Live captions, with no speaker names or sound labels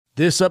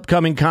This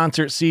upcoming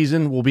concert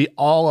season will be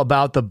all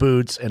about the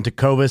boots, and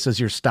Tecovas is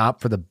your stop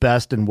for the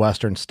best in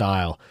Western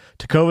style.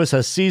 Tecovas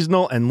has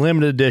seasonal and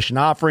limited edition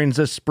offerings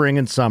this spring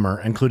and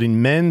summer,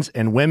 including men's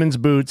and women's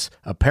boots,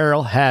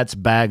 apparel, hats,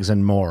 bags,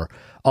 and more.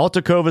 All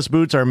Tecovas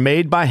boots are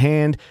made by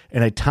hand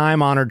in a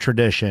time-honored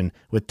tradition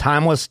with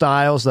timeless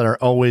styles that are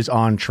always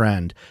on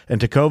trend. And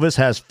Tecovas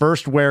has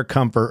first wear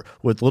comfort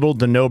with little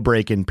to no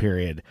break-in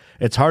period.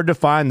 It's hard to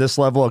find this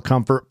level of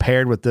comfort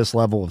paired with this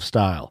level of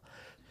style.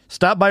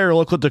 Stop by your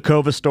local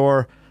Tecovas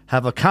store,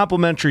 have a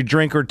complimentary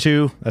drink or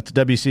two, that's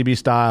WCB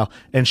style,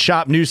 and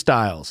shop new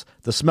styles.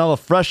 The smell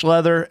of fresh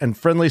leather and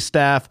friendly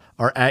staff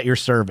are at your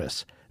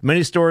service.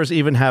 Many stores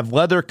even have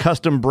leather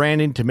custom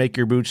branding to make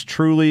your boots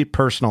truly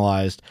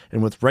personalized.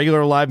 And with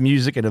regular live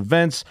music and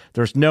events,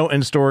 there's no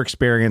in-store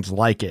experience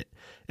like it.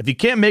 If you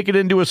can't make it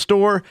into a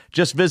store,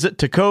 just visit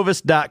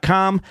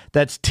tecovas.com.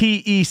 That's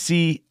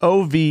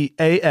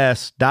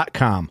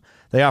TECOVAS.com.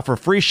 They offer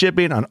free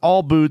shipping on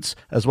all boots,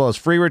 as well as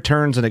free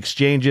returns and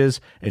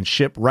exchanges, and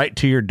ship right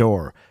to your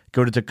door.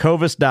 Go to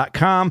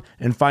tecovas.com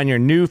and find your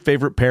new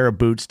favorite pair of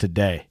boots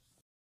today.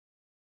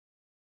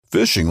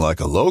 Fishing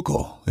like a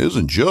local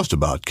isn't just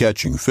about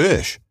catching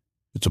fish.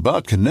 It's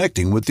about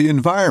connecting with the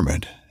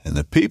environment and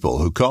the people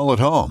who call it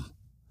home.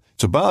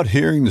 It's about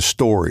hearing the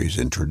stories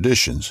and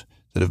traditions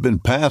that have been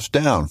passed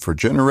down for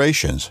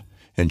generations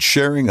and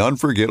sharing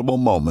unforgettable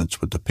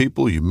moments with the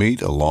people you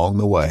meet along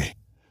the way.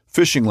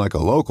 Fishing like a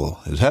local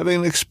is having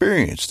an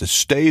experience that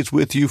stays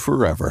with you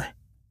forever.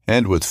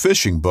 And with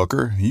Fishing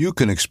Booker, you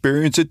can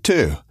experience it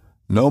too,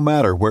 no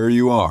matter where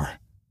you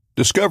are.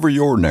 Discover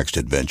your next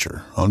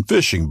adventure on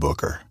Fishing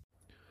Booker.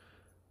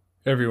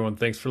 Everyone,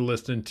 thanks for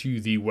listening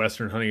to the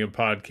Western Hunting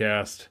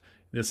Podcast.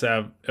 This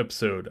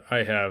episode,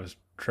 I have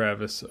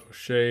Travis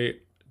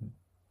O'Shea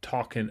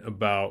talking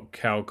about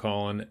cow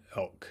calling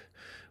elk.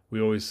 We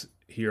always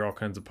hear all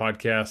kinds of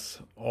podcasts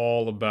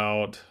all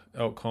about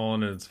elk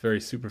calling, and it's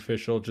very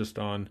superficial, just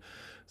on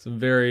some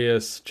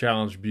various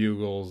challenge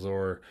bugles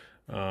or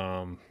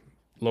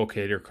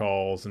locator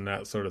calls and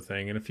that sort of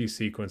thing, and a few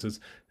sequences.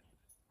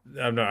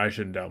 I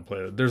shouldn't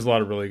downplay it. There's a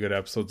lot of really good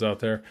episodes out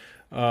there,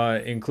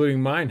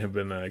 including mine have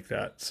been like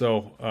that.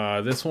 So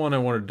this one I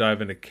want to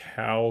dive into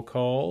cow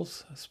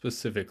calls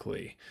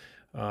specifically,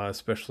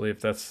 especially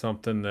if that's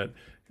something that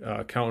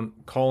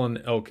calling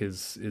elk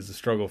is a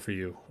struggle for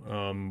you,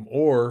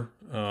 or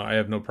I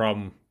have no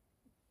problem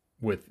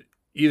with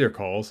either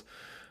calls,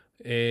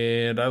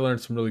 and I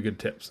learned some really good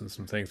tips and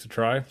some things to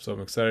try, so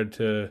I'm excited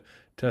to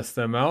test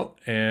them out,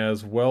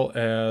 as well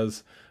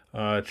as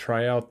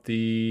try out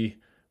the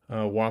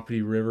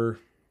Wapiti River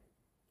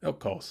elk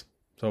calls.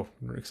 So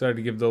we're excited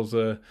to give those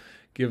a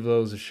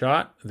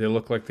shot. They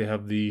look like they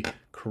have the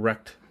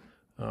correct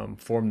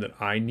form that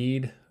I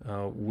need,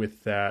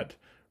 with that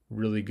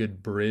really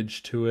good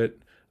bridge to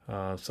it.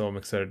 So I'm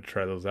excited to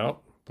try those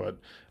out. But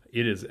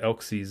it is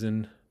elk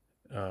season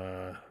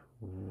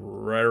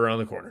right around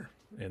the corner,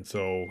 and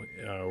so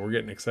we're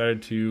getting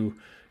excited to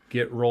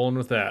get rolling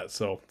with that.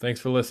 So thanks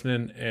for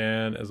listening,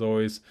 and as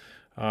always,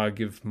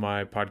 give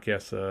my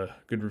podcast a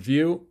good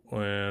review,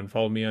 and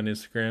follow me on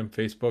Instagram,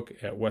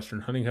 Facebook at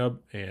Western Hunting Hub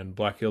and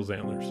Black Hills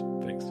Antlers.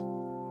 Thanks.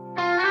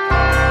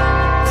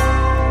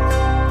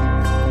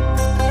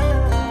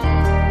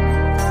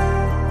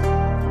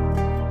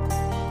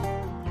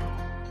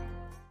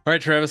 All right,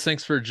 Travis,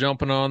 thanks for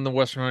jumping on the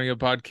Western Hunting Hub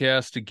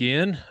podcast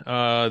again.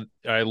 I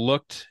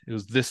looked, it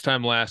was this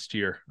time last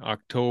year,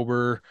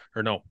 October,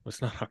 or no, it's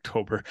not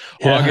October,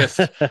 yeah.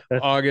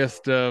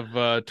 August of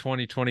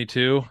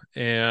 2022.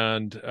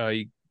 And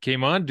you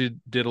came on,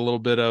 did a little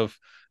bit of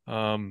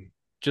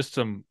just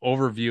some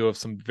overview of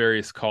some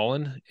various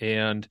calling.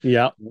 And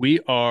yeah,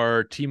 we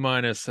are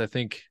T-minus, I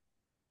think,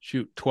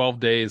 12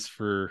 days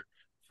for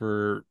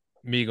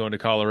me going to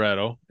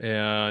Colorado,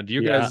 and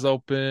you guys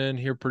open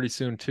here pretty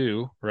soon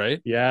too,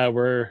 right? Yeah,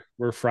 we're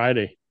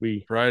Friday.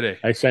 Friday.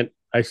 I set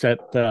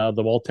the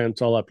wall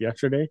tents all up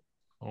yesterday.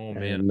 Oh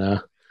man.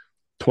 And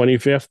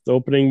 25th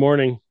opening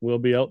morning, we'll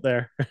be out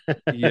there.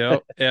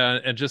 Yep.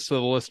 And just so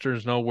the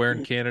listeners know, where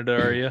in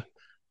Canada are you,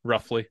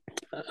 roughly?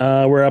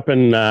 We're up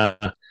in I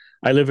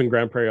live in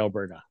Grand Prairie,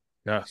 Alberta.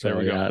 Yeah, so there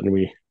we go.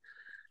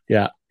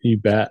 And you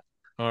bet.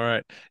 All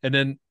right. And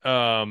then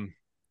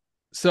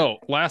so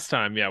last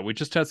time, we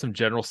just had some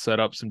general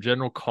setup, some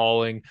general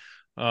calling.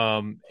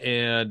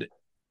 And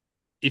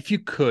if you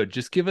could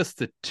just give us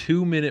the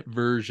 2-minute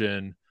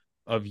version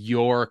of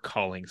your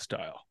calling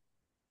style,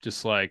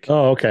 just like,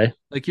 okay,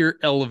 like your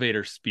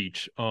elevator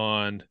speech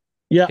on,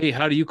 hey,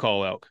 how do you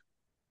call elk?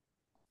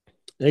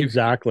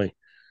 Exactly.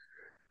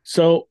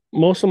 So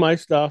most of my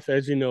stuff,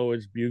 as you know,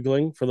 is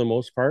bugling for the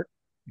most part,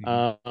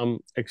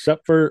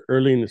 except for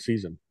early in the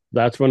season.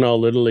 That's when I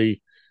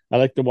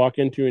like to walk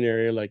into an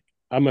area. Like,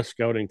 I'm a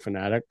scouting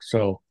fanatic,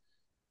 so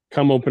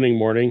come opening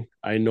morning,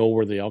 I know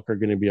where the elk are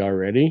going to be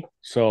already.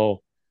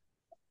 So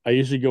I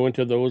usually go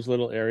into those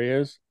little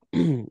areas,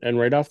 and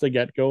right off the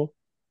get-go,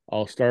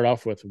 I'll start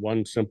off with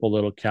one simple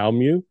little cow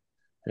mew,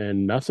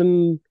 and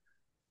nothing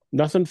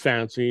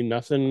fancy,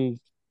 nothing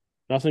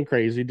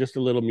crazy, just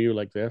a little mew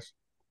like this.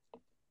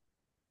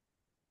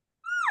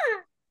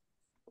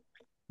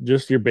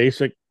 just your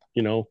basic,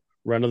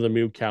 run of the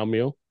mill cow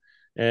meal,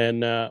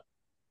 and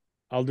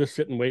I'll just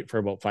sit and wait for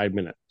about 5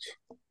 minutes.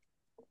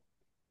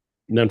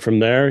 And then from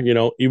there,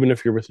 even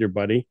if you're with your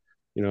buddy,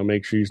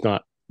 make sure he's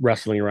not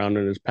wrestling around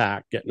in his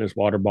pack, getting his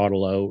water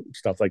bottle out,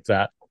 stuff like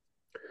that.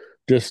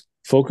 Just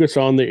focus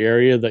on the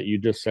area that you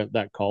just sent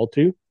that call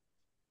to.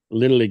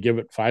 Literally give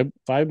it five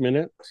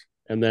minutes,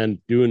 and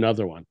then do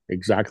another one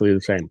exactly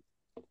the same.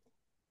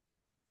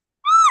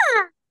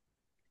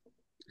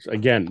 So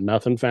again,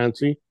 nothing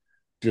fancy,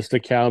 just a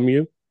cow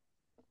mew.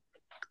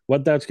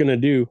 What that's going to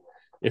do,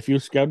 if you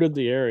scouted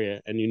the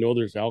area and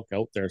there's elk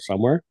out there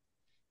somewhere,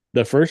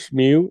 the first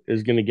mew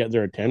is going to get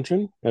their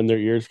attention, and their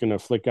ears going to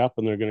flick up,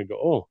 and they're going to go,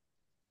 "Oh,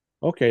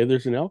 okay,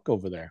 there's an elk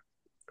over there."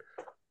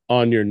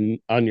 On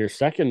your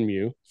second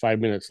mew, 5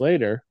 minutes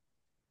later,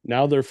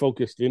 now they're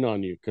focused in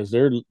on you because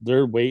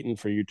they're waiting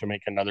for you to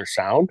make another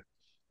sound.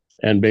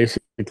 And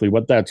basically,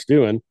 what that's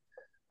doing,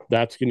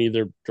 that's going to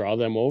either draw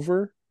them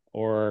over,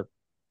 or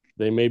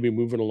they may be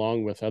moving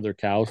along with other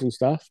cows and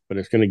stuff, but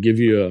it's going to give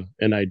you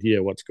an idea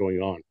of what's going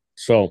on.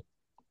 So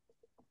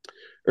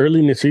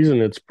early in the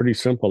season, it's pretty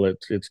simple.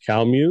 It's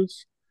cow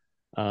mews.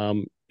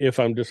 If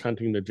I'm just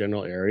hunting the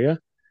general area,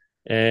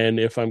 and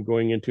if I'm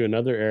going into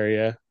another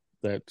area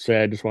that,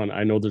 say,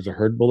 I know there's a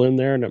herd bull in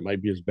there and it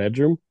might be his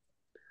bedroom,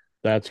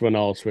 that's when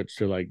I'll switch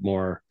to like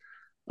more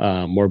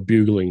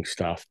bugling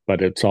stuff.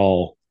 But it's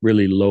all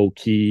really low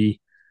key,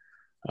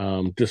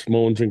 just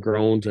moans and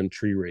groans and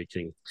tree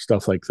raking,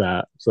 stuff like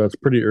that. So that's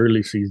pretty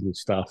early season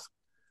stuff.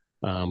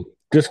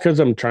 Just because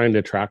I'm trying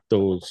to track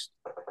those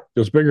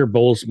bigger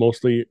bulls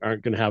mostly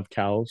aren't going to have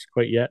cows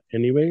quite yet,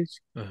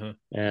 anyways. Uh-huh.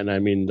 And I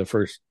mean, the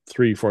first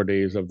 3-4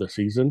 days of the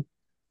season,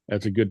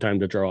 that's a good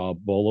time to draw a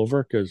bull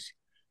over because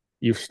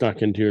you've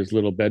snuck into his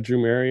little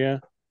bedroom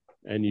area,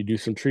 and you do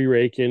some tree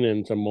raking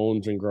and some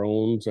moans and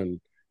groans, and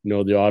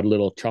the odd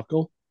little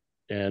chuckle,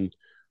 and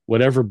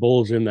whatever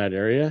bull's in that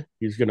area,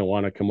 he's going to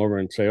want to come over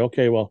and say,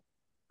 "Okay, well,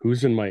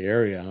 who's in my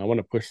area? I want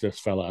to push this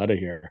fella out of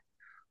here."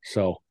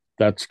 So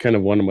that's kind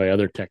of one of my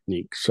other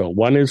techniques. So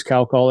one is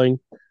cow calling,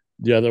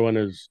 the other one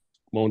is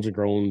moans and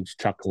groans,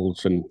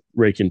 chuckles, and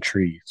raking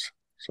trees.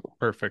 So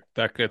Perfect.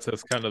 That gets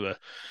us kind of the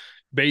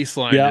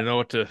baseline yeah, to know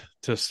what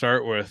to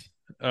start with.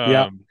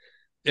 yeah,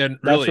 And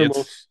that's really, where it's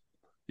most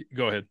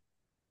go ahead.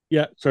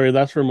 yeah, sorry,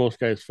 that's where most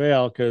guys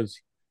fail because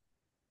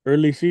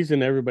early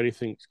season, everybody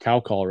thinks cow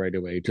call right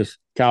away. Just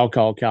cow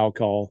call,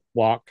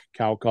 walk,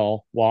 cow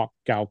call, walk,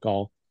 cow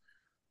call.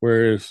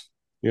 Whereas,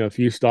 if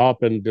you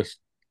stop and just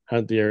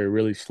hunt the area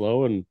really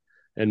slow and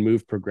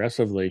move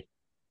progressively,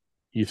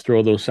 you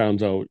throw those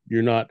sounds out.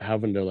 You're not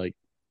having to like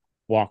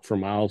walk for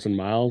miles and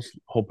miles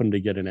hoping to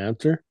get an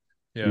answer.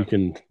 Yeah, You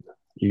can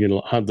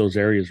hunt those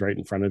areas right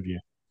in front of you.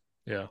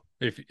 yeah.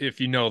 If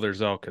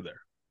there's elk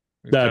there,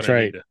 we kind That's of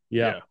need right. to.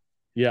 Yeah. Yeah,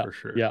 Yeah. for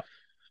sure. Yeah.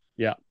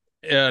 Yeah.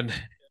 And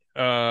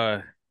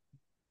I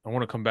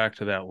want to come back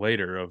to that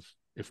later. Of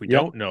if we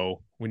Yep. don't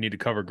know, we need to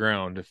cover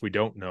ground. If we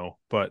don't know,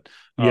 but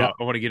Yeah.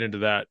 I want to get into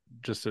that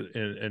just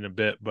in a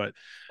bit. But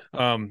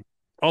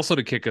also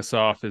to kick us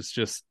off is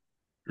just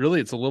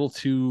really it's a little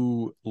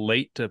too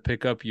late to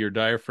pick up your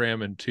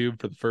diaphragm and tube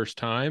for the first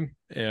time,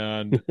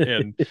 and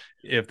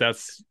if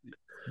that's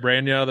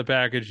brand new out of the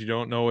package, you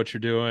don't know what you're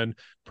doing.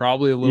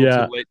 Probably a little too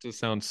Yeah. late to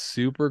sound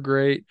super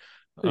great.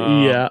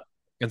 Yeah.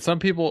 And some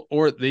people,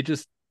 or they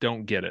just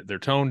don't get it. They're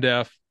tone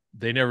deaf.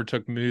 They never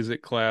took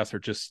music class or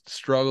just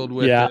struggled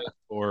with Yeah. it,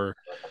 or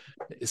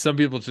some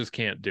people just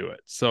can't do it.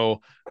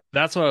 So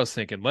that's what I was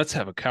thinking. Let's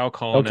have a cow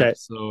calling Okay.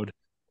 episode.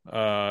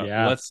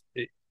 Yeah.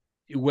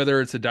 Whether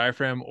it's a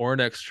diaphragm or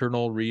an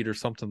external read or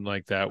something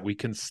like that, we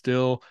can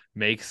still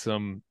make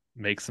some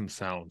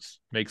sounds,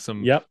 make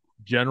some Yep.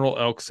 general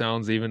elk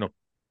sounds. Even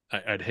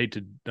I'd hate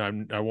to,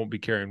 I won't be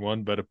carrying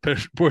one, but a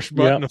push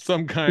button Yep. of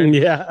some kind,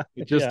 Yeah.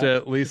 just Yeah.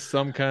 at least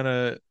some kind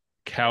of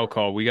cow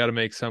call. We got to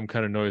make some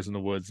kind of noise in the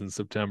woods in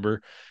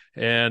September.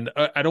 And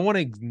I don't want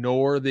to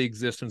ignore the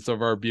existence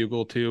of our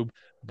bugle tube,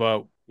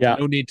 but Yeah.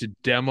 no need to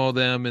demo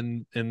them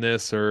in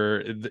this,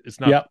 or it's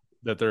not Yep.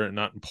 that they're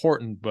not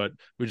important, but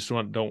we just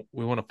want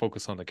to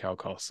focus on the cow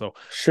call. So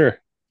Sure.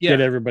 Get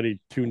yeah, everybody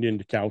tuned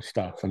into cow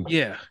stuff and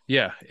yeah,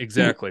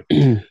 exactly.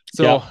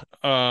 So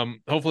yep.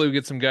 hopefully we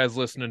get some guys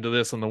listening to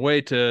this on the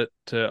way to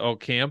elk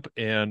camp,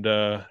 and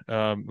we're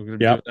gonna be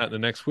doing Yep. that in the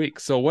next week.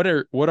 So what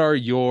are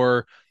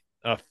your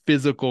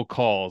physical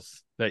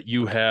calls that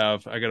you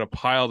have? I got a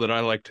pile that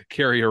I like to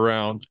carry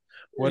around.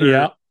 What are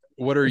Yep.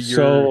 what are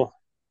So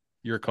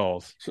your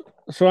calls?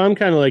 so I'm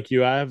kind of like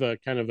you. I have a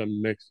kind of a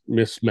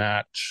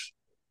mismatch.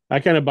 I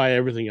kind of buy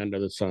everything under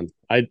the sun.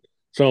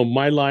 So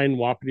my line,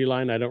 Wapiti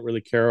line, I don't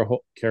really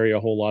carry a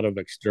whole lot of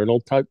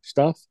external type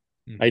stuff.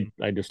 Mhm.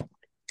 I just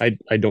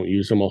I don't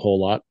use them a whole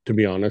lot, to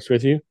be honest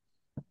with you.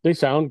 They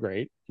sound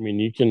great. I mean,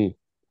 you can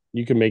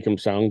make them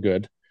sound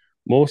good.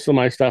 Most of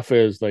my stuff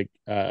is like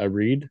a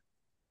reed,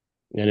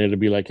 and it'll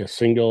be like a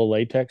single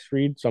latex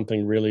reed,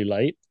 something really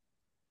light.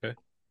 Okay.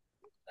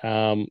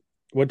 Um,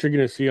 what you're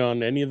going to see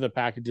on any of the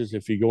packages,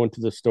 if you go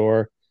into the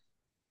store,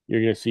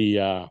 you're going to see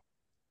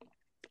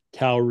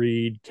cow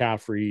reed,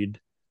 calf reed.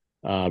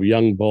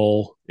 young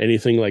bull,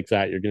 anything like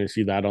that. You're going to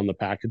see that on the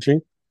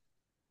packaging.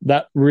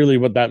 That really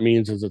what that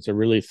means is it's a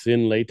really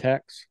thin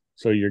latex.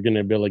 So you're going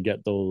to be able to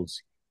get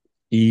those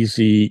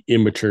easy,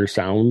 immature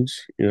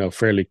sounds,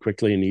 fairly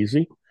quickly and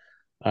easy.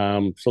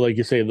 So like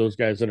you say, those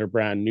guys that are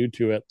brand new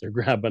to it, they're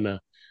grabbing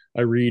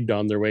a reed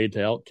on their way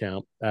to elk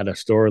camp at a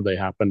store they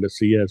happen to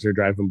see as they're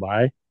driving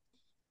by.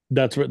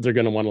 That's what they're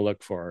going to want to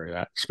look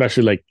for,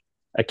 especially like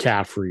a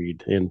calf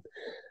reed. And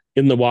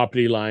in the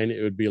Wapiti line,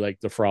 it would be like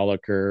the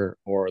Frolicker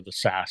or the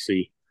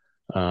Sassy,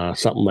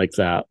 something like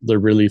that. They're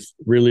really,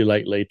 really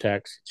light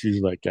latex. It's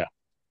usually like a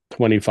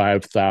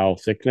 25 thou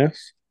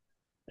thickness,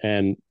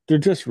 and they're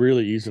just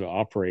really easy to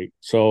operate.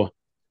 So,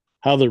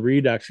 how the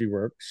reed actually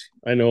works,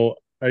 I know.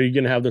 Are you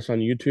going to have this on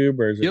YouTube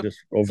or is it Yep. just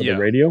over the Yeah.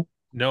 radio?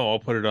 No, I'll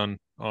put it on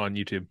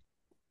YouTube.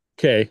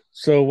 Okay.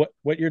 So,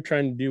 what you're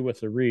trying to do with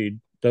the reed,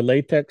 the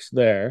latex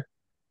there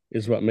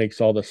is what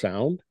makes all the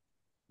sound.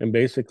 And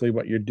basically,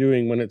 what you're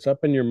doing when it's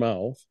up in your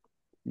mouth,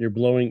 you're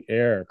blowing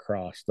air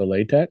across the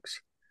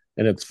latex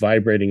and it's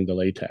vibrating the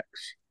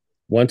latex.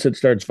 Once it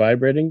starts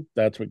vibrating,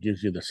 that's what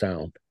gives you the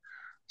sound.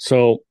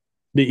 So,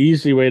 the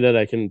easy way that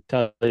I can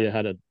tell you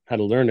how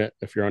to learn it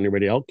if you're on your way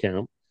to elk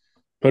camp,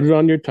 put it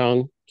on your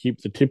tongue,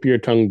 keep the tip of your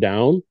tongue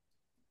down,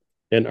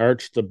 and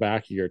arch the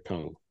back of your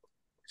tongue.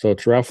 So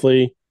it's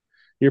roughly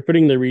you're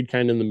putting the reed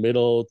kind of in the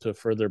middle to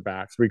further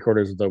back,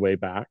 3/4 of the way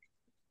back.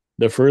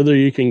 The further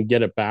you can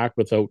get it back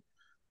without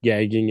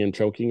gagging and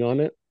choking on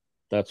it,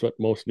 that's what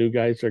most new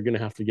guys are going to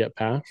have to get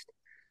past.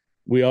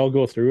 We all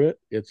go through it.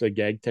 It's a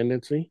gag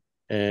tendency,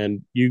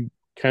 and you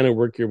kind of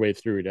work your way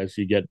through it as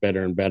you get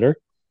better and better.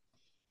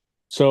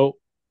 So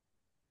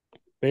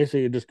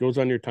basically, it just goes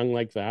on your tongue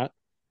like that.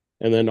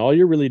 And then all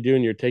you're really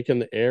doing, you're taking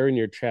the air in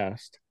your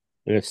chest,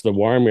 and it's the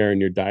warm air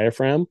in your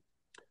diaphragm.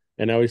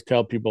 And I always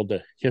tell people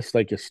to hiss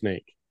like a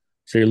snake.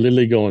 So you're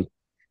literally going,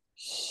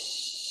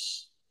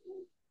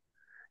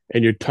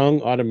 and your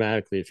tongue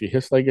automatically, if you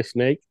hiss like a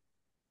snake,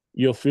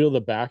 you'll feel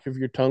the back of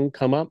your tongue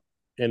come up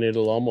and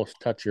it'll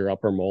almost touch your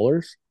upper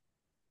molars.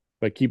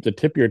 But keep the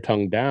tip of your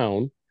tongue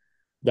down.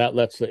 That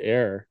lets the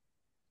air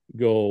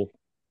go.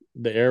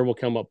 The air will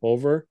come up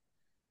over,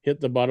 hit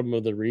the bottom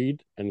of the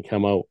reed, and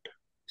come out.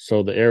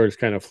 So the air is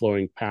kind of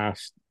flowing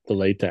past the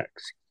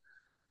latex.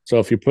 So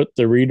if you put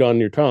the reed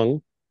on your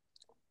tongue,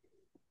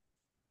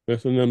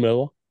 this in the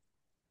middle,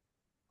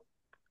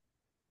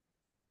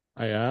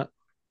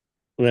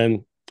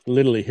 then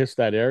literally hiss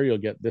that air, you'll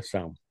get this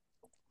sound.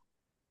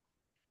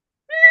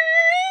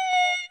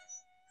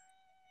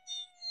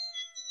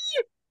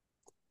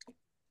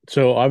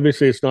 So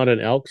obviously it's not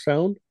an elk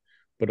sound,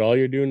 but all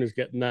you're doing is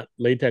getting that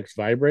latex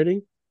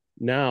vibrating.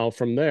 Now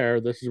from there,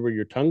 this is where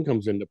your tongue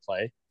comes into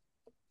play.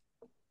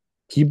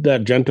 Keep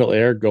that gentle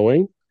air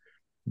going.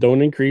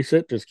 Don't increase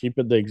it. Just keep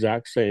it the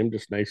exact same,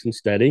 just nice and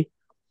steady.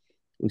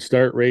 And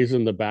start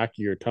raising the back of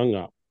your tongue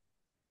up.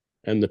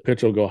 And the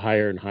pitch will go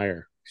higher and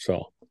higher.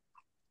 So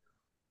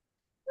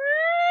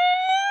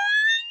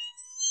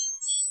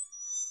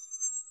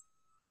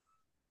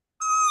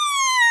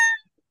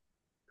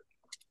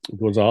it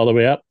goes all the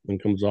way up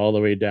and comes all the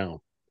way down.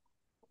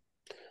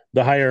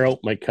 The higher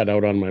out might cut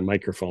out on my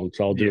microphone,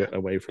 so I'll do it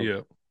away from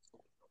it.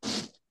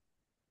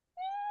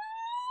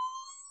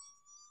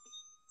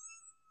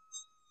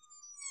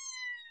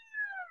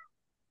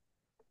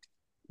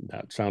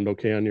 That sound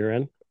okay on your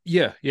end?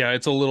 Yeah,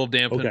 it's a little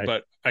dampened, Okay.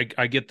 but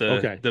I get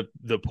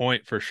the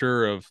point for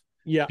sure of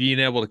being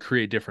able to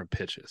create different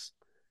pitches.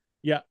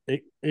 Yeah,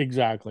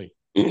 exactly.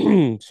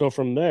 So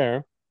from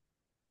there,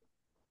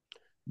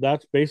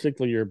 that's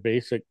basically your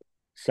basic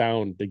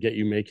sound to get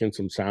you making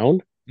some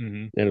sound.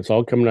 Mm-hmm. And it's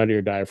all coming out of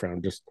your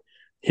diaphragm. Just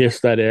hiss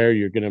that air.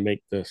 You're going to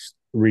make this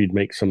reed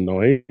make some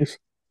noise.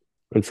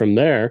 And from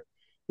there,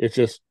 it's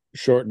just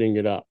shortening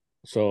it up.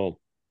 So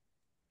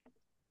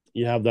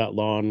you have that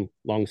long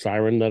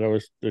siren that I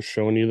was just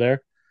showing you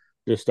there.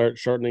 Just start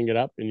shortening it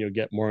up and you'll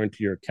get more into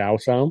your cow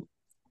sound.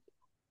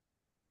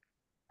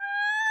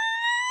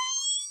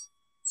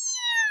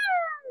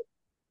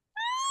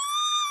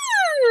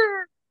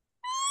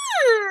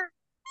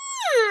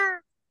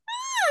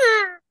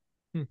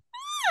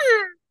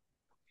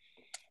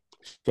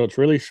 So it's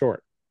really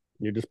short.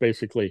 You're just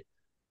basically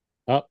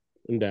up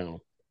and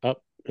down,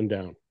 up and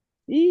down.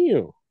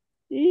 Ew,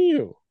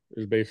 ew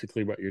is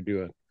basically what you're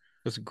doing.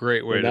 That's a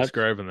great way of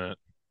describing that.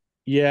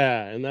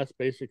 Yeah, and that's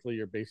basically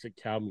your basic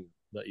cow move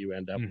that you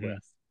end up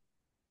with.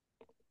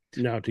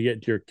 Now, to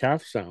get to your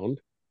calf sound,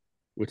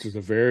 which is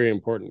a very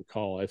important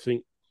call, I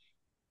think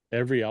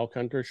every elk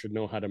hunter should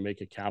know how to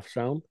make a calf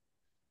sound.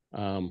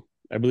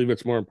 I believe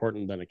it's more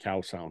important than a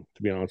cow sound,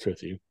 to be honest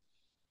with you.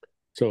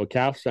 So a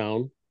calf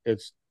sound,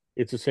 it's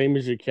the same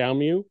as your cow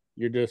mew.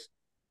 You're just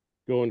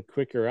going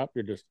quicker up.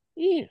 You're just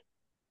yeah,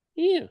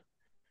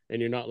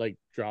 and you're not like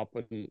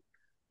dropping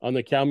on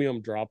the cow mew.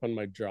 I'm dropping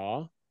my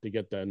jaw to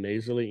get the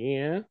nasally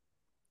yeah.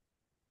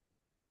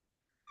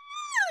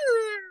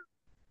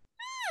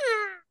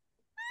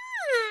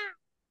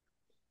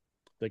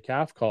 The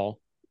calf call,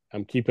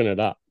 I'm keeping it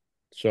up,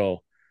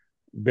 so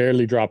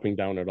barely dropping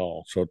down at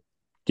all. So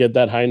get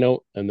that high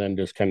note and then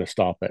just kind of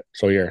stop it.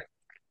 So you're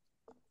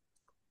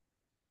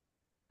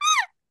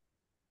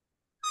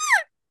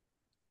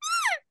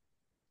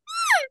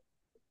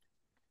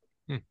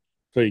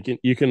So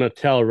you can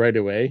tell right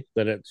away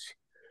that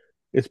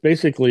it's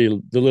basically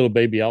the little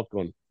baby elk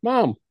going,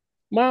 "Mom,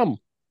 mom,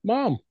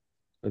 mom."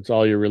 That's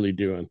all you're really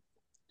doing.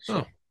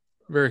 Oh, So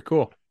very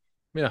cool.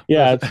 Yeah,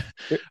 yeah,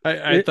 it,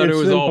 I thought it it's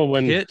was all simple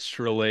when pitch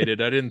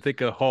related. I didn't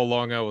think of how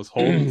long I was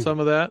holding some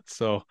of that.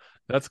 So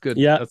that's good.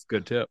 yeah, That's a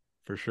good tip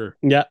for sure.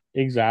 yeah,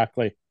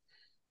 exactly.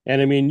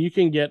 And I mean, you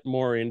can get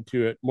more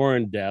into it, more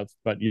in depth,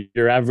 but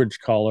your average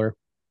caller,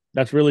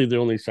 that's really the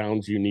only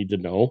sounds you need to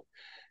know.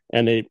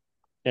 And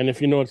and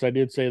if you notice, I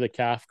did say the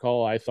calf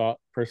call, I thought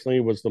personally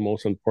was the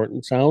most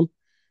important sound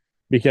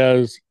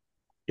because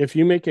if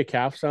you make a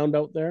calf sound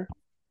out there,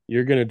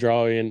 you're going to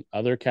draw in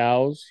other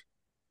cows.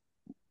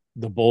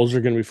 The bulls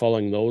are going to be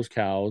following those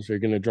cows. You're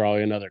going to draw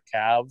in other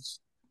calves.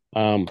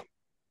 Um,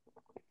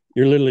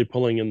 you're literally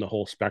pulling in the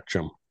whole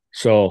spectrum.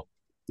 So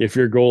if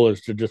your goal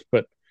is to just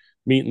put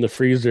meat in the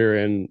freezer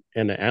and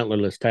an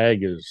antlerless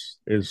tag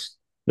is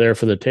there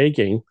for the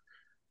taking,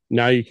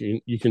 now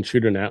you can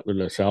shoot an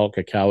antlerless elk,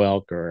 a cow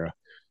elk, or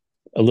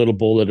a little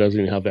bull that doesn't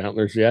even have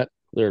antlers yet.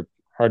 They're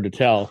hard to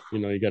tell.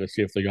 You got to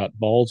see if they got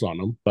balls on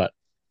them. But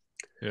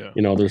Yeah.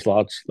 there's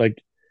lots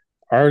like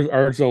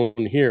our zone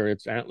here.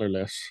 It's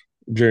antlerless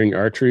during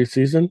archery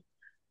season,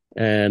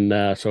 and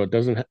so it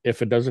doesn't.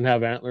 If it doesn't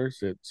have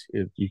antlers,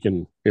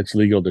 it's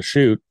legal to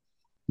shoot.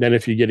 Then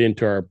if you get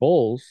into our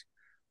bulls,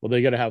 well,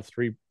 they got to have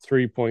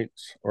three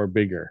points or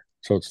bigger.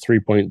 So it's 3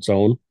 point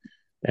zone,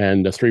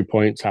 and the 3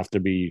 points have to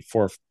be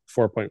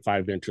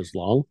 4.5 inches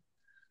long.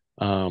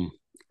 Um,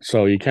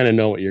 so you kind of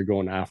know what you're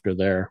going after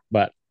there.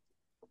 But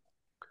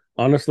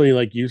honestly,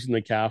 like using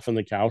the calf and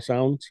the cow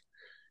sounds,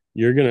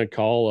 you're gonna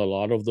call a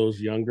lot of those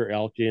younger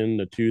elk in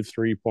the 2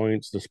 3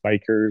 points, the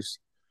spikers,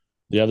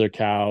 the other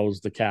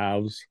cows, the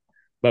calves.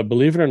 But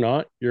believe it or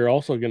not, you're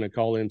also gonna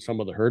call in some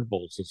of the herd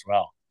bulls as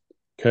well.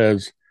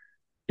 Because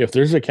if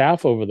there's a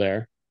calf over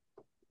there,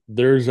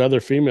 there's other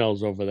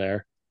females over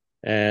there,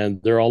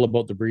 and they're all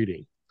about the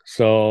breeding.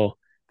 So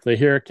if they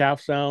hear a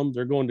calf sound,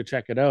 they're going to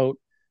check it out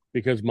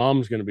because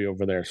mom's going to be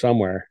over there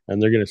somewhere,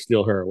 and they're going to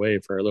steal her away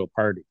for a little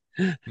party,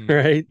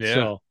 right? Yeah.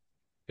 So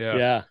Yeah.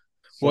 yeah,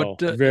 What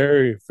so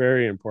very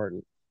very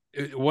important.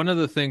 one of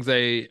the things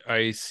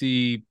I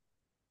see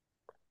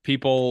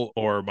people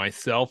or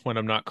myself when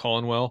I'm not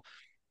calling well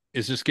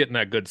is just getting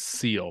that good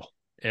seal,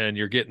 and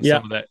you're getting Yeah.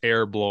 some of that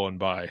air blowing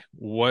by.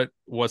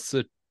 What's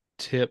the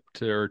tip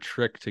to or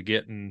trick to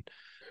getting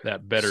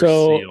that better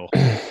So seal?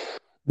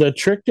 the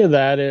trick to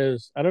that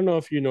is, I don't know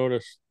if you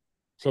noticed.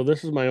 So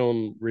this is my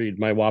own read,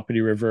 my Wapiti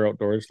River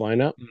Outdoors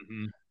lineup.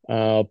 Mm-hmm.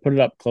 I'll put it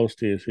up close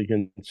to you so you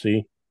can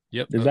see.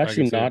 Yep, There's I can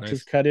actually see it notches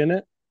nice. cut in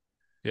it.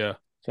 Yeah.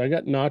 So I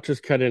got notches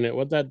cut in it.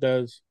 What that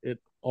does, it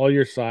all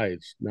your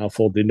sides now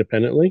fold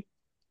independently.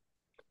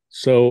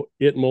 So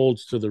it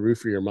molds to the roof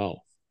of your mouth.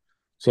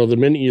 So the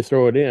minute you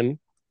throw it in,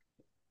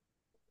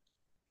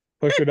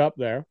 push it up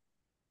there,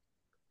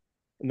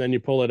 and then you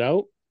pull it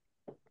out.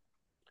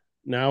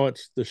 Now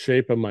it's the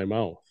shape of my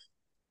mouth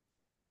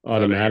Without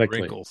any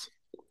automatically. wrinkles.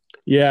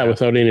 Yeah, Yeah.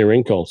 without any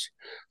wrinkles.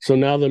 So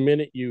now the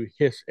minute you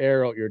hiss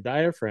air out your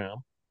diaphragm,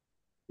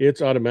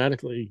 it's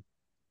automatically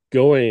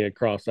going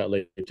across that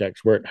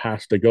latex where it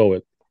has to go.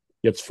 It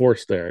gets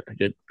forced there.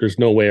 There's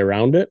no way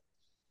around it.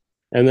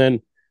 And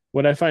then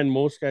what I find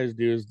most guys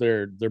do is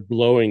they're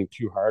blowing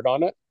too hard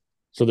on it.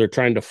 So they're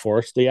trying to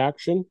force the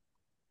action.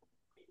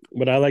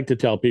 What I like to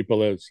tell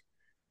people is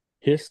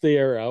hiss the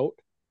air out,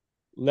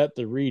 let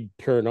the reed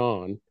turn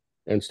on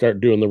and start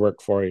doing the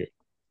work for you.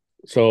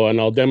 So, and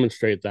I'll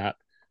demonstrate that.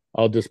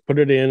 I'll just put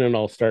it in and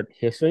I'll start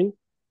hissing,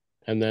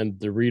 and then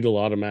the reed will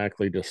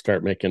automatically just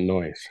start making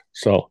noise.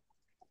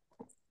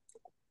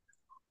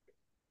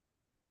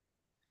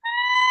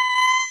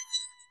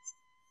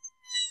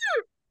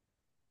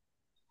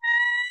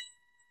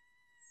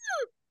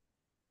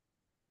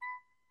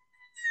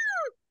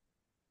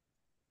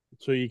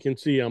 So you can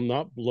see I'm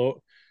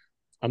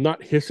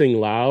not hissing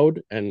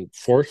loud and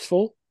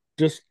forceful.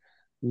 Just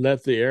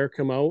let the air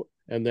come out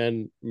and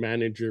then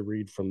manage your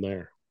reed from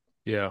there.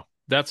 Yeah.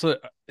 That's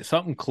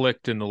something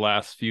clicked in the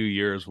last few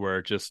years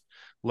where just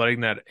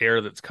letting that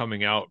air that's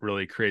coming out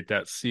really create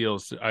that seal.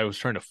 I was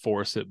trying to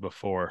force it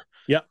before,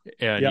 Yep.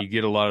 and Yep. you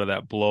get a lot of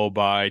that blow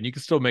by, and you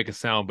can still make a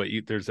sound, but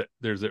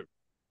there's a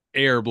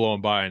air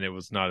blowing by, and it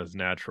was not as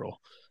natural.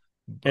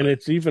 And But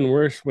it's even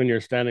worse when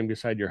you're standing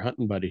beside your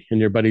hunting buddy and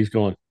your buddy's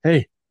going,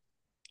 "Hey,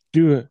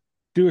 do a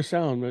do a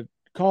sound, but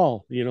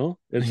call."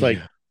 It's like,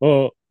 yeah,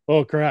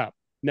 oh crap.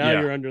 Now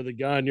yeah, you're under the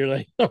gun. You're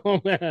like, oh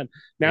man,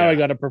 now I yeah,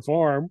 got to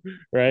perform,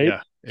 right?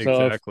 yeah, So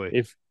if exactly.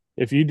 if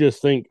if you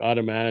just think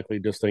automatically,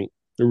 just think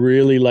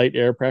really light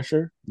air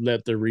pressure,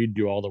 let the reed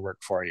do all the work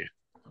for you.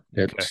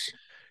 Okay, It's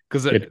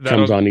because it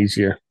comes on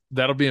easier.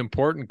 that'll be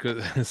important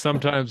because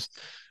sometimes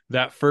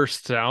that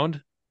first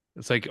sound,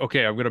 it's like,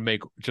 okay, I'm gonna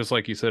make, just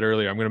like you said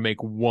earlier, I'm gonna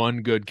make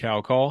one good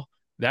cow call.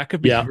 That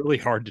could be Yeah. really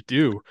hard to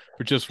do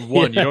for just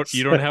one. You Yes.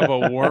 don't have a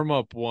warm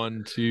up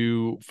one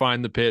to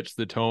find the pitch,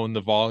 the tone,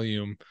 the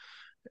volume,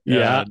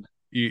 Yeah. and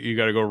you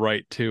got to go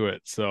right to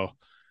it. So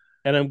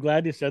And I'm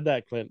glad you said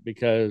that, Clint,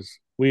 because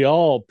we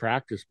all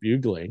practice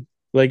bugling.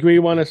 Like we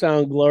want to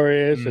sound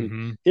glorious and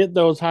Mm-hmm. hit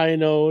those high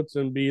notes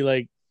and be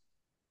like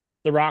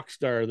the rock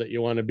star that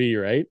you want to be,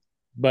 right?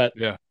 But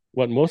Yeah.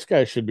 what most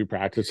guys should be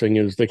practicing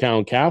is the cow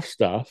and calf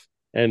stuff.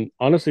 And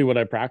honestly, what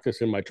I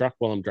practice in my truck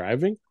while I'm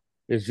driving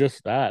is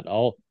just that.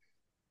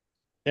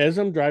 As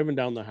I'm driving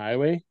down the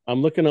highway,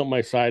 I'm looking out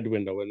my side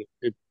window, and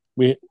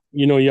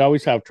you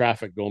always have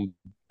traffic going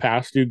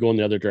past you, going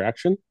the other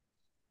direction.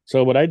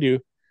 So what I do,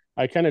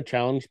 I kind of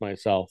challenge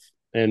myself,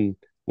 and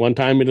one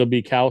time it'll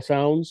be cow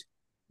sounds,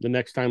 the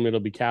next time it'll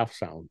be calf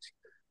sounds.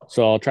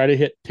 So I'll try to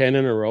hit 10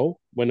 in a row.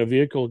 When a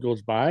vehicle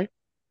goes by,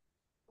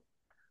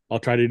 I'll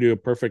try to do a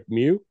perfect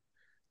mew.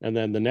 And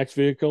then the next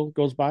vehicle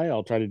goes by,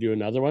 I'll try to do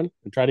another one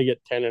and try to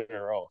get 10 in a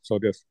row. So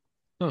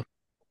Huh.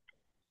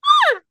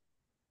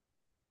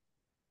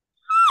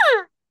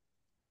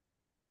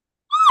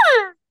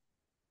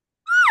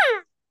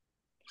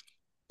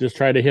 just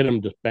try to hit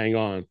them, just bang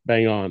on,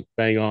 bang on,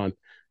 bang on,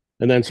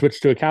 and then switch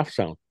to a calf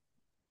sound.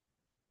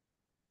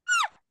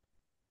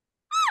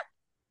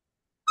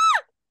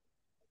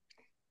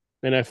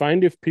 And I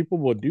find if people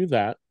will do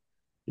that,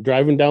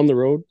 driving down the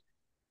road,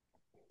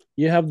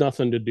 you have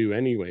nothing to do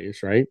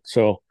anyways, right?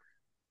 So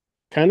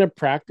kind of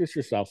practice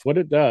yourself. What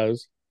it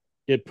does,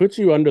 it puts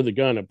you under the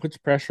gun. It puts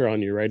pressure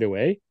on you right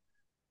away.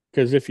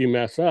 Because if you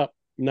mess up,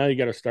 now you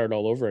got to start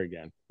all over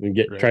again and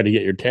Right. try to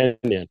get your 10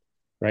 in,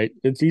 right?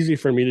 It's easy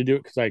for me to do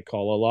it because I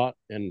call a lot,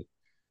 and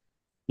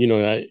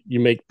you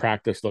make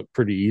practice look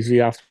pretty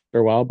easy after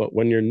a while. But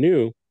when you're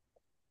new,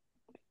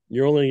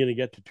 you're only going to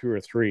get to two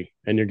or three,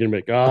 and you're going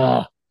to be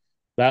like,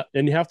 that.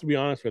 And you have to be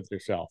honest with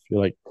yourself.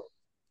 You're like,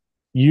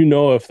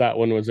 if that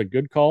one was a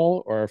good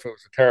call or if it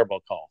was a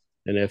terrible call.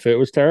 And if it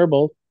was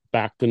terrible,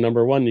 back to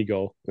number one you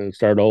go and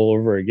start all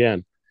over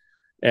again.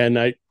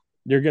 And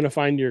you're going to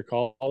find your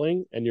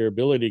calling and your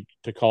ability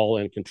to call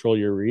and control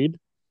your read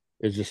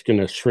is just going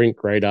to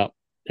shrink right up.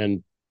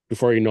 And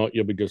before you know it,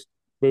 you'll be just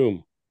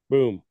boom,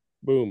 boom,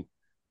 boom, Hmm.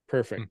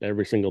 perfect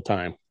every single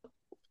time.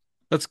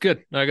 That's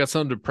good. I got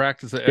something to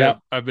practice. Yeah,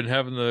 I've been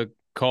having the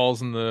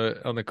calls on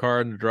the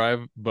car and the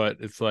drive, but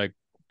it's like,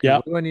 okay, yeah,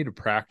 what do I need to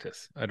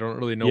practice? I don't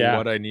really know yeah.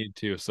 what I need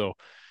to. So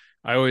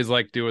I always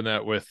like doing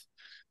that with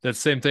that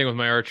same thing with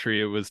my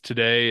archery. It was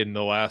today in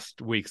the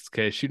last weeks.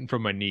 Okay, shooting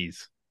from my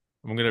knees.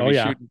 I'm gonna Oh be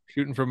yeah.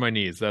 shooting from my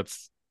knees.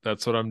 That's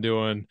what I'm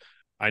doing.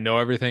 I know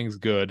everything's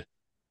good.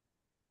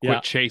 Yeah.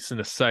 Quit chasing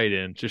the sight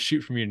in. Just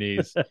shoot from your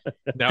knees.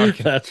 Now I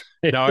can That's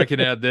right. now I can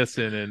add this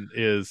in and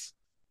is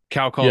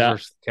cow calls Yeah.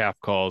 versus calf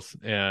calls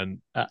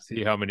and Uh,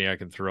 see how many I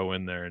can throw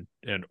in there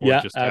and or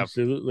yeah, just have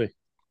absolutely.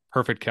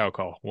 perfect cow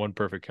call, one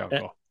perfect cow A-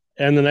 call.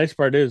 And the nice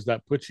part is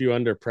that puts you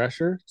under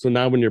pressure. So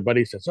now when your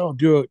buddy says, "Oh,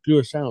 do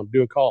a sound,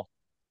 do a call,"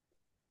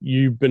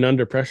 you've been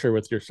under pressure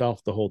with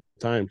yourself the whole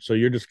time. So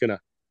you're just gonna,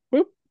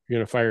 whoop, you're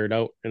gonna fire it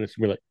out, and it's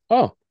gonna be like,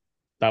 "Oh,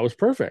 that was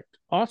perfect,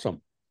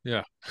 awesome."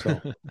 Yeah.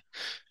 So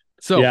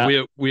So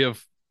yeah, we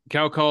have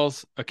cow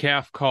calls, a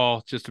calf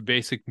call, just a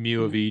basic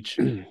mew of each.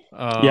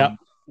 yeah.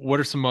 What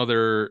are some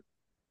other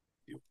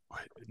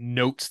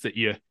notes that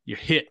you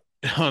hit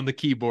on the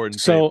keyboard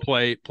and say So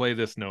play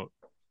this note?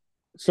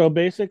 so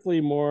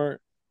basically, more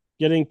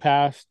getting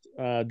past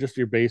just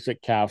your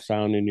basic calf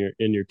sound in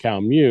your cow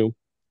mew,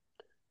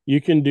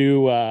 you can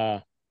do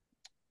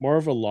more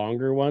of a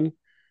longer one,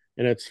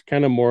 and it's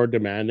kind of more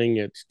demanding.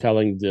 It's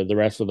telling the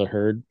rest of the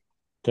herd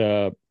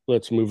to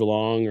let's move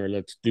along or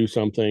let's do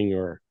something,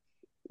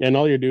 and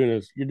all you're doing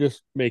is you're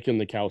just making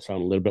the cow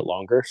sound a little bit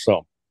longer.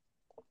 So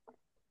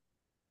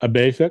a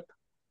basic,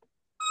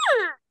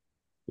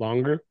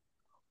 longer.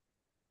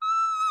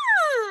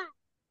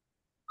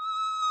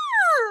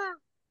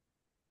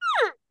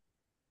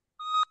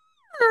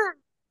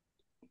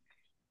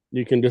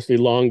 You can just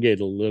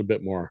elongate a little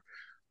bit more,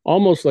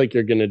 almost like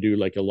you're going to do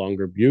like a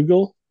longer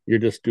bugle. You're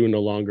just doing a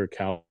longer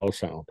cow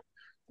sound,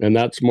 and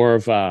that's more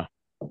of an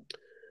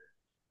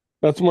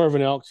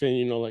elk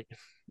saying, like,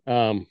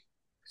 um,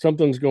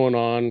 something's going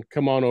on.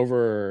 Come on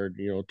over,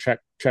 or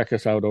check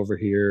us out over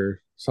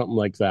here, something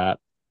like that.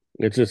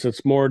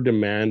 It's more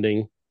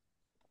demanding.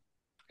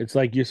 It's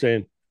like you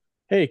saying,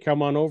 "Hey,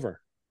 come on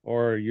over,"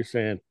 or you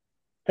saying,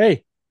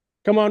 "Hey,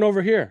 come on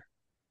over here."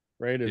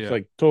 Right? It's Yeah.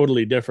 like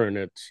totally different.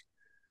 It's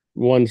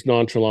one's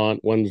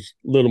nonchalant, one's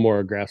a little more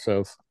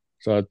aggressive.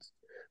 So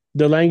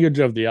the language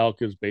of the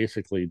elk is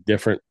basically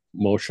different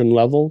motion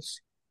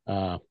levels.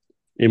 Uh,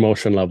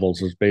 Emotion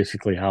levels is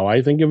basically how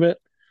I think of it.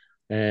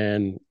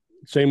 And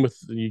same with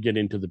you get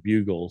into the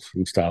bugles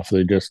and stuff.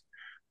 The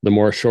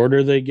more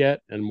shorter they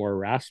get and more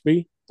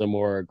raspy, the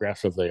more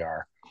aggressive they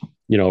are,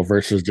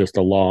 versus just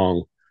a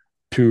long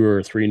two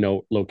or three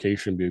note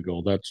location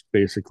bugle. That's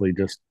basically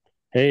just,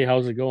 hey,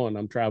 how's it going?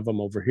 I'm Trav,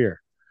 I'm over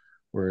here.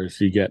 Whereas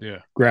you get Yeah.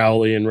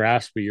 growly and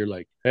raspy, you're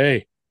like,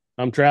 hey,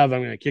 I'm Trav,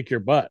 I'm going to kick your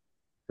butt.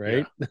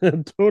 Yeah.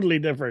 Right. Totally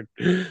different.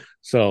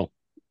 So,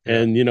 Yeah.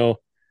 and,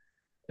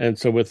 and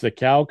so with the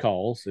cow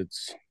calls,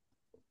 it's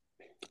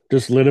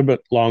just a little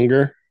bit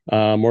longer,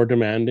 more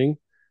demanding.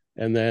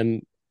 And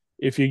then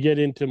if you get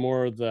into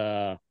more of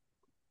the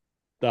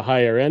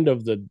higher end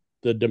of the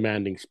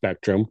demanding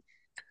spectrum,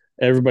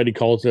 everybody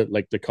calls it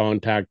like the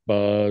contact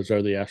buzz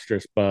or the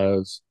estrus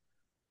buzz.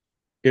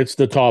 It's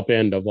the top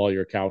end of all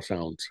your cow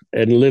sounds.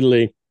 And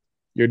literally,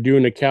 you're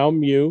doing a cow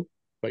mew,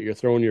 but you're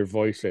throwing your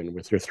voice in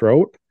with your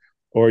throat,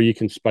 or you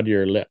can sputter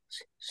your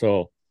lips.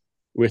 So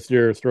with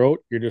your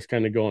throat, you're just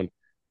kind of going,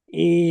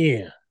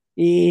 yeah,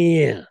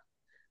 yeah.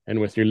 And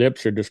with your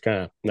lips, you're just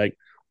kind of like,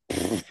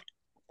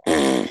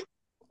 kind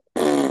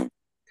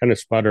of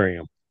sputtering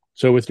them.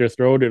 So with your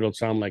throat, it'll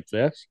sound like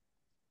this.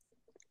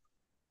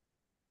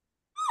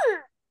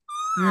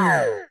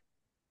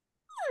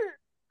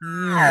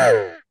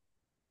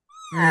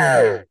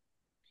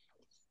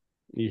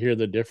 You hear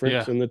the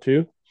difference in the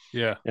two?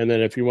 Yeah. And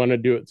then if you want to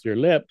do it with your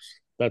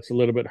lips, that's a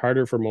little bit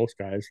harder for most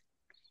guys.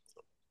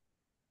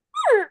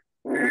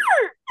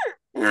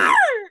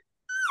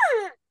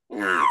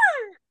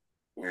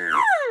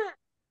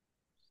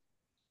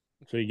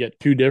 So you get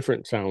two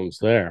different sounds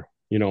there.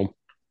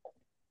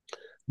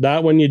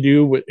 That when you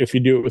do, if you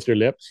do it with your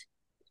lips,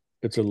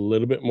 it's a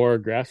little bit more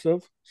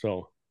aggressive.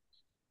 So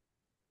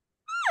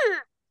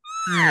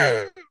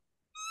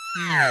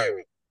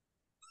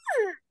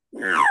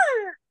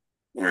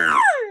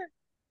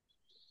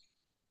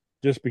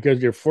just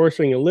because you're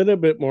forcing a little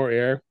bit more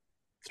air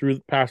through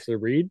past the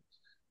reed,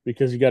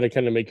 because you got to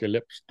kind of make your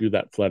lips do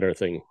that flutter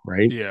thing,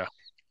 right? Yeah.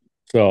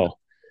 So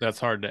that's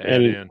hard to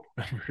add in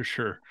for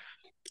sure.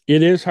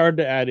 It is hard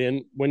to add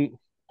in. When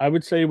I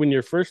would say when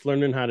you're first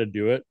learning how to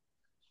do it,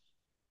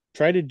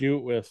 try to do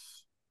it with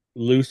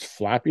loose,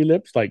 flappy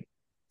lips, like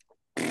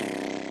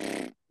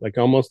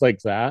almost like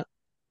that.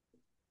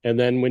 And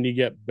then when you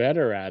get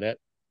better at it,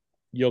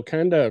 you'll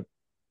curl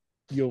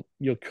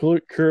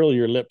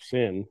your lips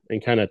in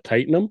and kind of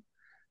tighten them.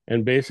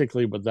 And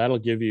basically what that'll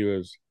give you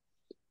is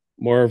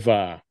more of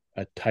a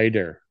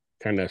tighter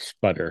kind of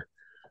sputter.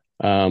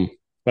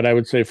 But I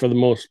would say for the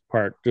most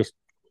part, just,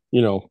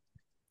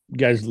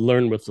 guys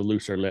learn with the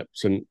looser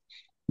lips, and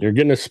you're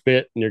going to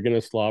spit and you're going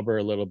to slobber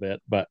a little bit,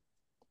 but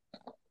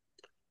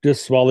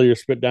just swallow your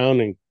spit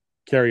down and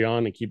carry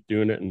on and keep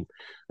doing it. And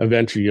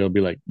eventually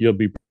you'll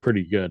be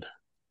pretty good.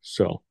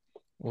 So.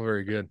 Well,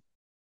 very good.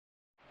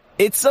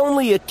 It's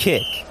only a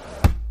kick,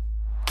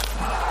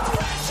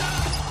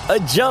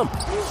 a jump,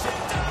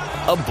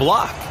 a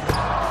block.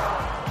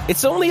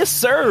 It's only a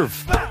serve.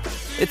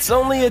 It's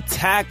only a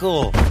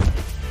tackle,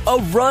 a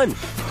run.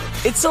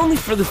 It's only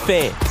for the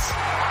fans.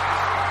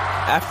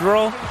 After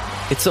all,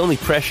 it's only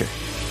pressure.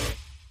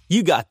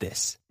 You got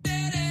this.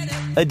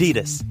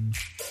 Adidas.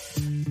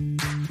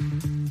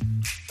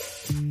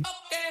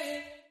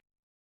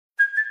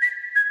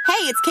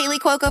 Hey, it's Kaylee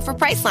Cuoco for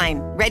Priceline.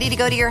 Ready to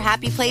go to your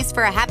happy place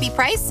for a happy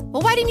price?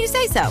 Well, why didn't you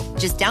say so?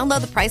 Just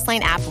download the Priceline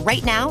app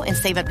right now and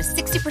save up to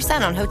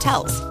 60% on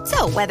hotels.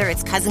 So whether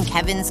it's Cousin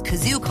Kevin's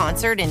Kazoo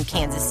Concert in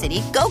Kansas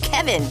City, go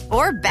Kevin,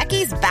 or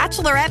Becky's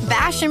Bachelorette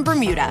Bash in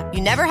Bermuda,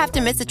 you never have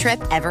to miss a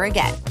trip ever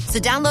again. So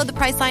download the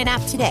Priceline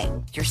app today.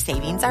 Your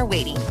savings are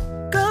waiting.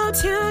 Go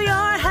to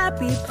your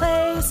happy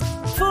place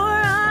for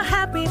a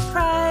happy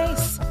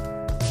price.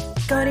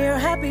 Go to your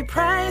happy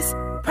price,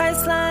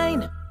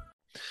 Priceline.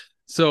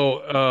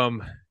 So,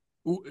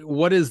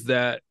 what is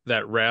that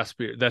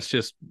raspy? That's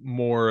just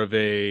more of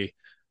a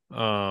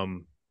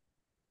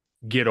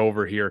get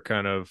over here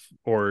kind of,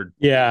 or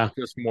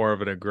just more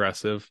of an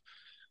aggressive.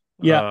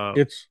 Yeah,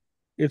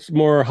 it's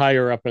more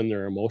higher up in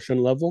their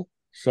emotion level,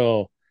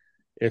 so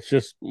it's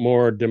just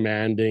more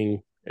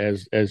demanding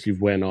as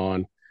you've went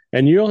on,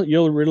 and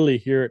you'll really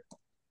hear it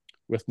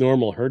with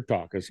normal herd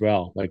talk as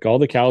well. Like all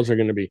the cows are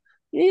going to be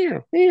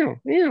meow meow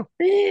meow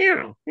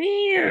meow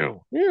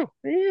meow meow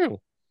meow.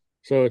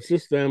 So it's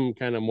just them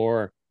kind of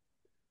more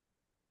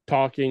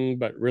talking,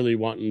 but really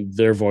wanting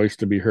their voice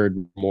to be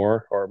heard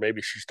more. Or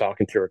maybe she's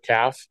talking to her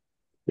calf,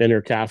 and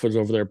her calf is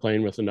over there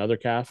playing with another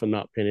calf and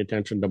not paying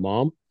attention to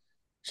mom.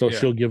 So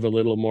she'll give a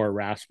little more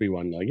raspy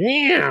one, like,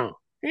 meow,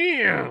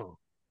 meow.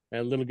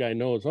 And little guy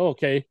knows, oh,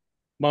 okay,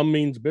 mom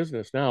means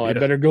business now. I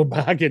better go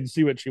back and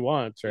see what she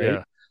wants, right?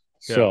 Yeah.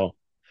 So,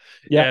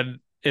 And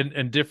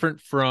different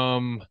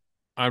from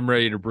I'm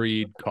ready to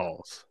breed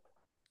calls.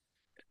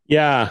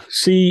 Yeah.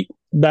 See,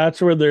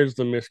 that's where there's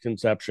the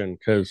misconception,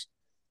 because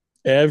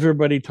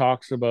everybody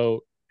talks about,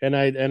 and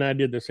I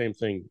did the same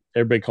thing.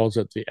 Everybody calls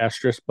it the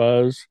estrus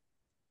buzz,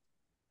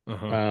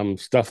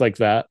 stuff like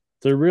that.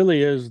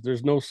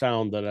 There's no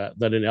sound that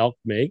an elk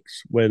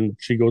makes when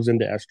she goes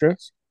into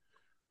estrus.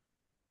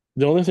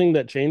 The only thing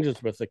that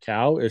changes with the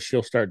cow is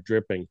she'll start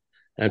dripping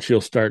and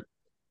she'll start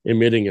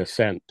emitting a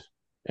scent.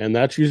 And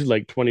that's usually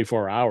like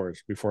 24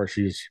 hours before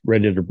she's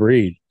ready to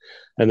breed.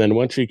 And then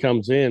once she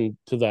comes in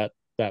to that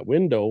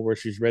window where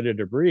she's ready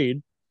to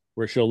breed,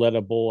 where she'll let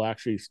a bull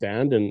actually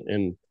stand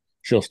and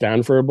she'll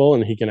stand for a bull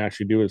and he can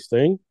actually do his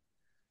thing,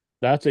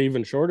 that's an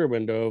even shorter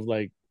window of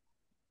like,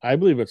 I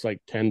believe it's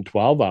like 10,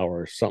 12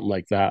 hours, something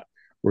like that,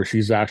 where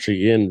she's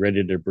actually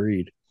ready to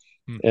breed.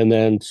 And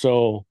then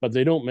but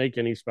they don't make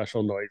any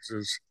special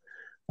noises,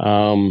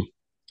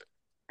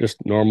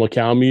 just normal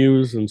cow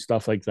mews and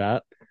stuff like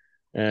that.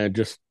 And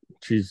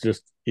she's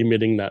just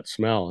emitting that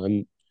smell.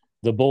 And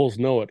the bulls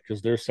know it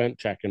because they're scent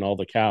checking all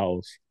the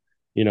cows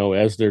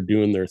as they're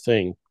doing their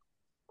thing.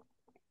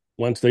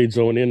 Once they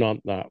zone in on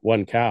that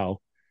one cow,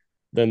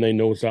 then they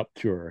nose up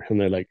to her and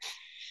they're like,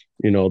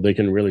 they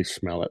can really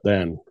smell it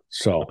then.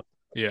 So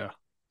Yeah.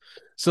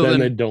 So then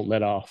they then, don't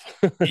let off.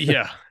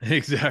 yeah,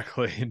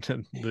 exactly.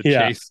 The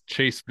Yeah.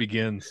 chase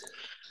begins.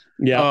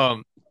 Yeah.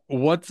 Um,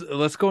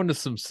 let's go into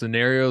some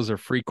scenarios or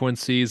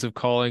frequencies of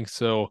calling.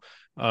 So,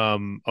 I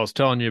was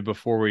telling you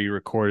before we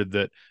recorded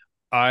that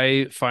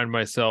I find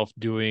myself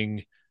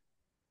doing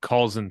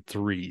calls in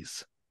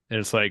threes. And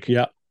it's like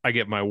Yeah. I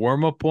get my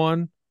warm up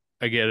one,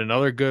 I get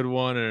another good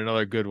one, and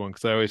another good one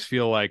because I always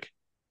feel like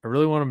I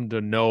really want them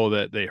to know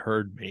that they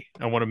heard me.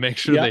 I want to make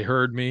sure Yeah. they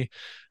heard me,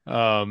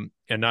 and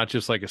not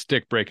just like a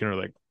stick breaking or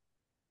like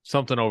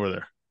something over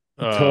there.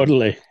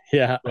 Totally.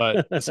 Yeah.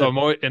 But so I'm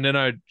always, and then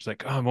I was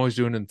like, oh, I'm always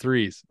doing it in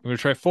threes. I'm gonna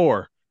try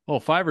four. Oh,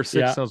 five or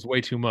six Yeah. sounds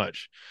way too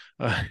much.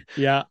 Uh,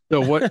 Yeah.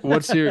 so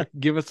what's your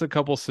give us a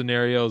couple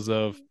scenarios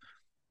of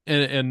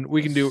and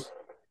we can do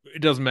it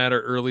doesn't matter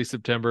early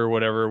September,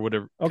 whatever kind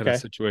of Okay.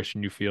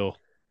 situation you feel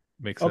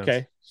makes sense.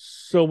 Okay.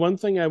 So one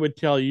thing I would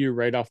tell you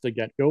right off the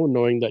get-go,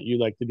 knowing that you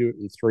like to do it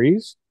in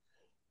threes,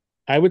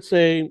 I would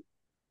say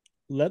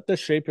let the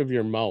shape of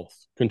your mouth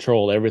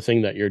control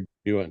everything that you're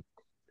doing.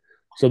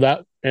 So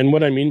that, and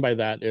what I mean by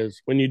that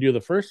is when you do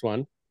the first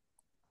one,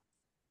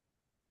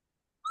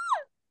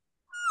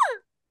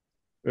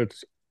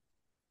 it's,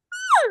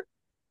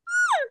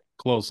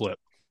 Close lip.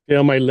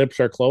 my lips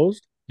are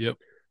closed. Yep.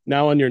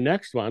 Now on your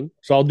next one,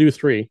 so I'll do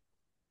three.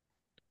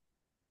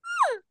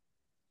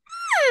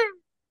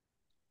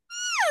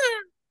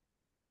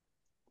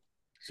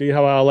 See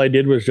how all I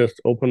did was just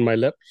open my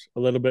lips a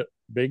little bit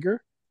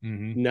bigger?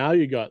 Mm-hmm. Now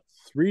you got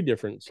three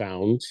different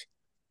sounds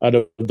out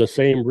of the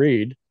same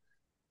reed,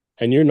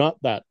 and you're not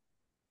that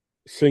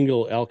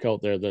single elk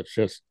out there that's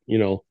just,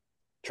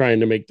 trying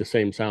to make the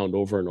same sound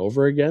over and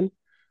over again.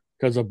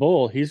 Because a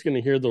bull, he's going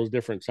to hear those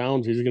different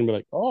sounds. He's going to be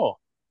like, oh,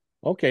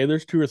 okay,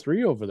 there's two or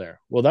three over there.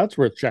 Well, that's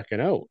worth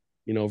checking out,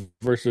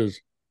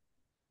 versus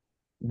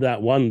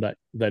that one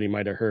that he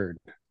might have heard.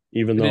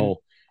 Even And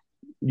though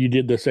you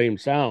did the same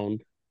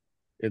sound,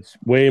 it's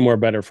way more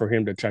better for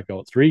him to check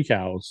out three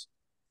cows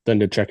than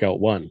to check out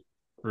one.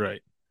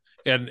 right.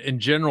 And in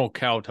general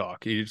cow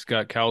talk, you just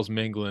got cows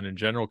mingling in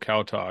general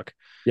cow talk.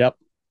 Yep.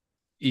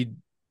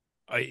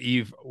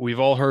 We've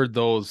all heard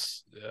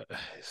those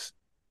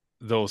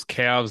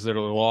calves that are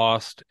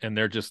lost and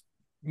they're just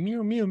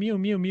mew mew mew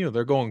mew mew.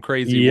 They're going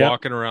crazy, Yep.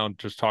 walking around,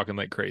 just talking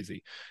like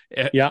crazy.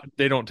 Yep.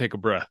 They don't take a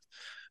breath.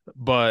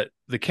 But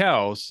the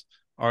cows,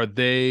 are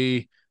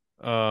they?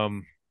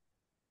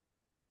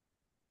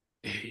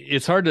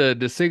 It's hard to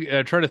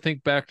try to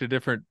think back to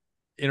different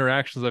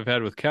interactions I've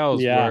had with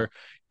cows Yeah. where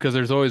because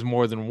there's always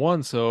more than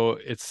one. So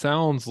it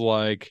sounds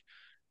like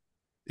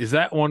is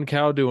that one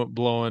cow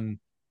blowing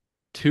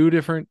two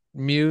different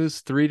mews,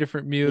 three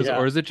different mews, Yeah.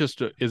 or is it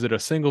just is it a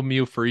single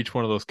mew for each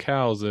one of those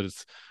cows? That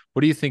it's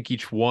what do you think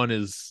each one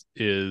is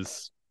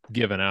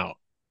given out?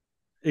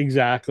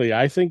 Exactly.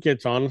 I think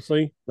it's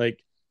honestly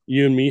like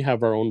you and me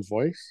have our own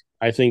voice.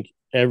 I think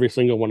every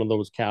single one of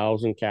those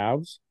cows and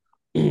calves,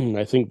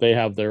 I think they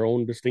have their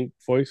own distinct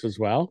voice as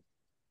well.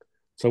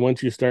 So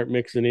once you start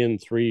mixing in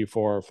three,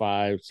 four,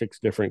 five, six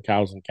different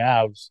cows and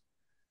calves,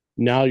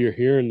 now you're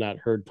hearing that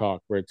herd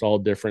talk where it's all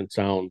different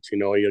sounds.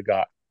 You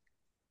got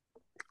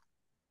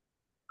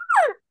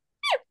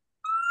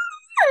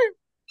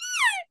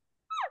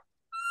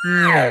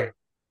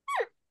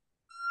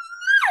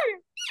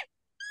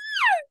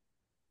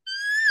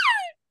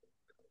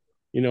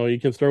you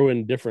can throw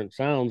in different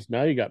sounds.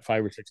 Now you got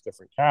five or six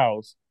different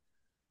cows.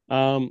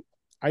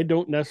 I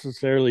don't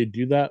necessarily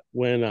do that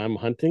when I'm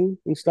hunting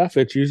and stuff.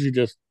 It's usually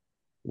just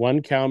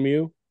one cow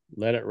mew,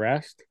 let it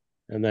rest,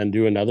 and then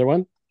do another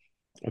one.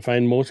 I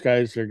find most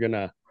guys they're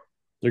gonna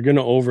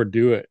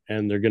overdo it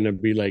and they're gonna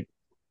be like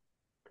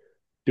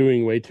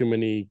doing way too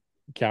many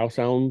cow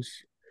sounds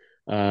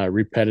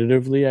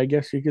repetitively, I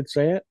guess you could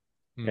say it.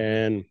 Mm-hmm.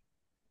 And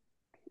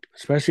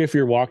especially if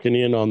you're walking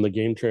in on the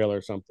game trail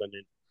or something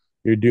and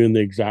you're doing the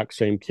exact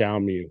same cow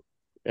mew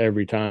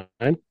every time,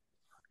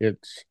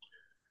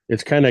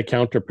 it's kind of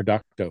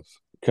counterproductive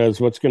because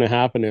what's going to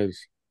happen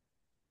is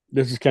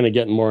this is kind of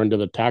getting more into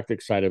the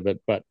tactic side of it.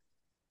 But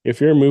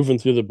if you're moving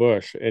through the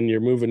bush and you're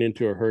moving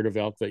into a herd of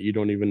elk that you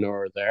don't even know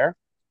are there,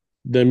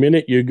 the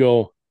minute you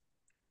go,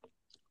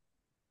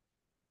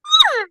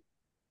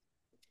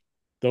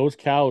 those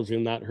cows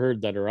in that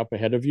herd that are up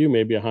ahead of you,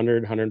 maybe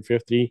 100,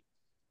 150,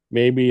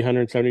 maybe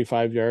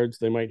 175 yards,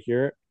 they might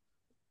hear it.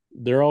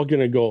 They're all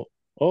going to go,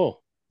 oh,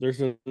 there's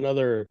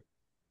another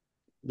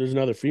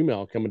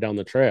female coming down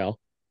the trail.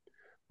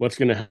 What's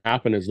going to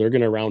happen is they're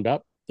going to round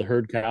up the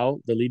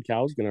lead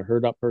cow is going to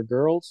herd up her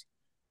girls,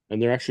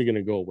 and they're actually going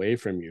to go away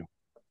from you.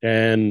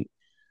 And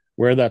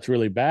where that's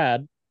really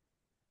bad,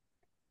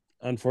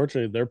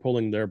 unfortunately, they're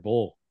pulling their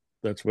bull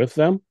that's with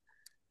them.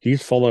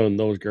 He's following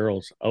those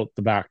girls out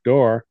the back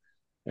door,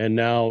 and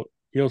now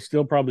he'll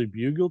still probably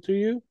bugle to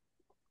you,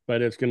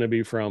 but it's going to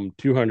be from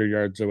 200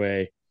 yards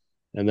away.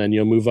 And then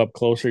you'll move up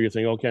closer. You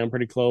think, okay, I'm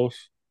pretty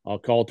close. I'll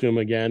call to him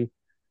again.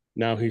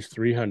 Now he's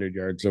 300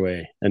 yards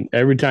away. And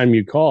every time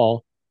you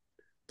call,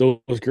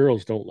 those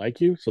girls don't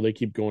like you. So they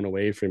keep going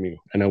away from you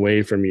and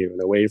away from you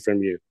and away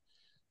from you.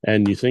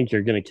 And you think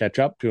you're going to catch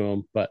up to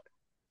them, but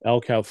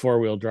elk have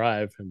 4-wheel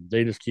drive and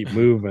they just keep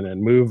moving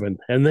and moving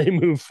and they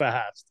move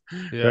fast.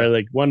 Yeah. Right?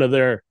 Like one of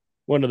their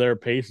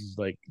paces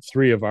like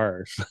 3 of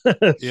ours.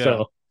 Yeah.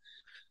 So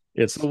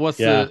it's So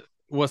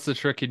what's the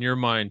trick in your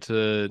mind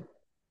to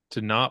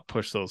not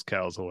push those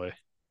cows away?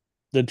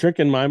 The trick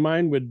in my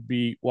mind would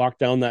be walk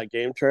down that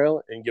game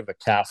trail and give a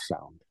calf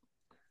sound.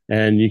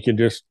 And you could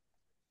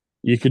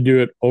do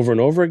it over and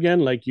over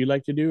again like you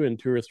like to do in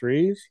 2 or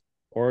 3s,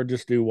 or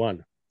just do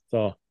one.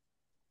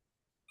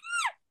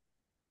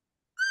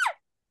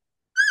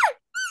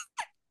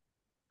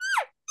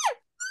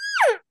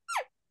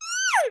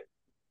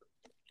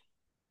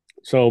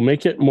 So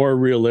make it more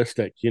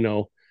realistic,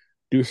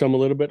 do some a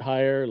little bit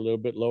higher, a little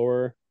bit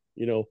lower,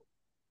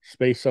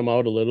 space them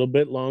out a little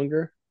bit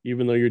longer,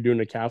 even though you're doing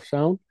a calf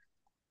sound.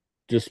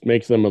 Just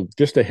make them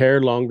just a hair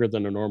longer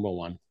than a normal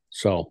one.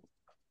 So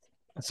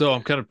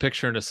I'm kind of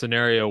picturing a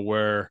scenario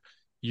where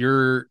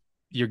you're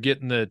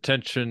getting the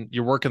attention,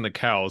 you're working the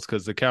cows,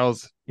 because the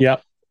cows,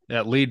 yep,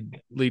 that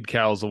lead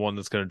cow is the one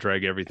that's going to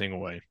drag everything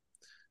away.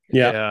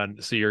 yeah.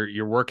 And so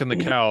you're working the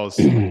cows,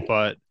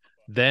 but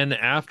then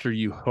after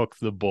you hook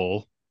the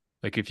bull,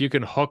 like if you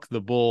can hook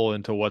the bull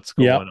into what's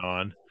going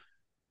on,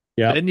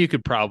 then you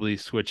could probably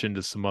switch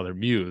into some other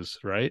mews,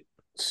 right?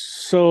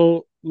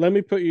 So let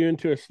me put you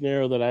into a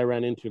scenario that I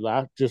ran into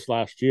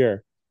last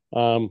year.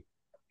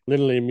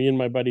 Literally, me and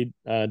my buddy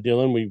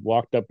Dylan, we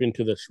walked up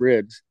into this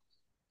ridge,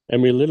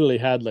 and we literally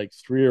had like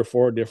 3 or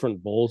 4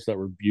 different bulls that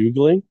were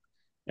bugling,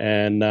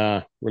 and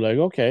we're like,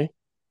 okay,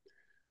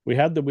 we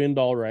had the wind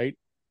all right,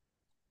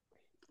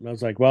 and I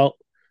was like, well,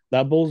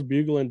 that bull's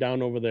bugling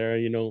down over there,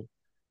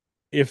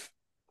 if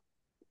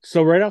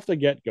so, right off the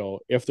get go,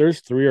 if there's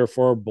 3 or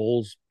 4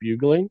 bulls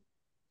bugling,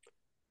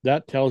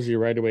 that tells you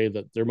right away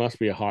that there must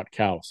be a hot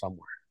cow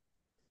somewhere,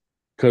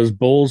 because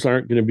bulls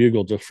aren't going to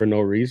bugle just for no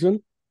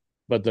reason.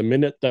 But the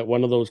minute that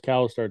one of those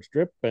cows starts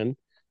dripping,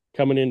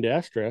 coming into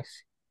estrus,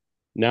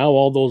 now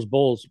all those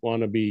bulls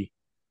want to be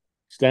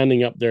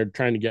standing up there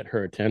trying to get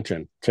her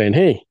attention, saying,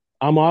 hey,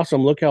 I'm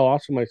awesome. Look how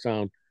awesome I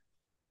sound.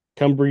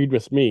 Come breed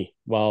with me.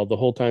 Well, the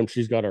whole time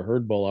she's got a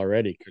herd bull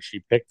already because she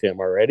picked him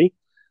already.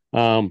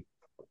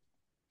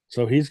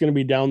 So he's going to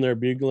be down there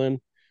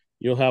bugling.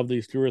 You'll have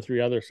these 2 or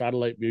 3 other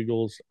satellite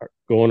bugles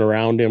going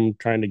around him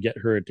trying to get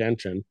her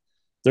attention.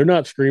 They're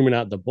not screaming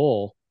at the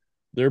bull.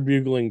 They're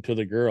bugling to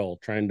the girl,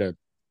 trying to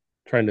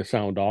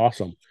sound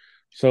awesome.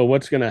 So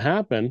what's going to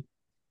happen?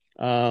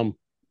 And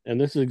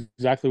this is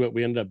exactly what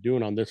we ended up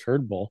doing on this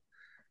herd bull.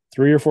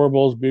 3 or 4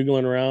 bulls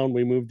bugling around.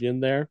 We moved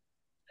in there,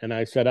 and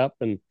I set up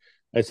and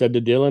I said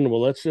to Dylan, well,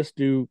 let's just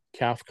do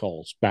calf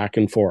calls back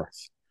and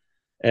forth.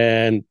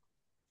 And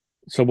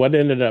so what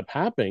ended up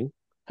happening,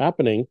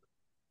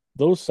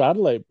 those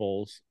satellite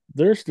bulls,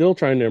 they're still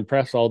trying to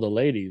impress all the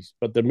ladies.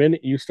 But the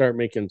minute you start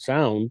making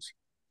sounds,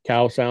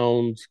 cow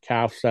sounds,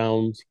 calf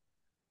sounds,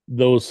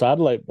 those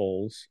satellite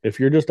bulls, if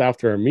you're just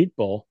after a meat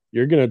bull,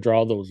 you're going to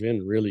draw those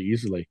in really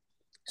easily.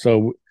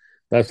 So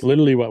that's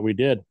literally what we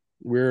did.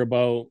 We're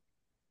about,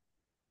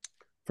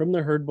 from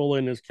the herd bull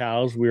and his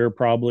cows, we were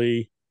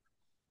probably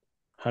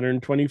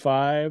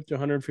 125 to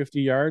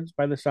 150 yards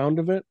by the sound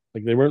of it.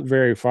 Like they weren't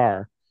very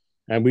far.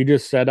 And we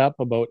just set up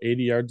about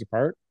 80 yards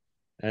apart,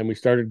 and we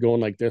started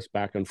going like this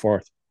back and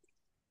forth.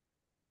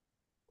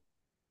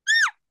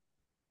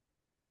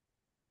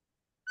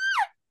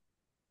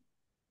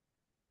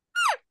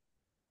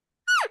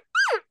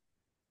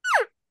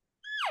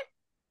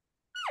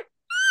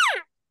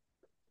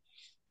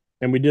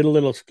 And we did a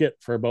little skit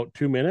for about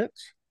 2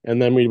 minutes,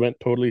 and then we went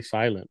totally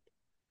silent.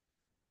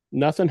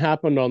 Nothing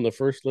happened on the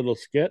first little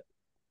skit.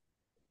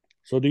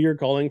 So do your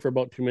calling for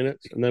about 2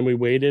 minutes, and then we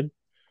waited.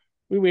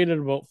 We waited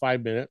about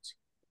 5 minutes,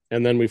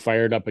 and then we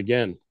fired up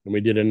again, and we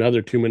did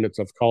another 2 minutes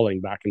of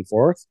calling back and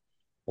forth,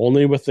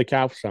 only with the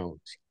calf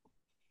sounds.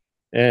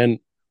 And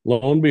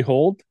lo and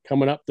behold,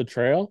 coming up the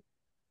trail,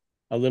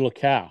 a little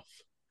calf.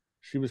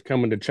 She was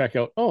coming to check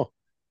out, oh,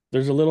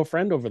 there's a little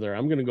friend over there.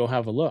 I'm going to go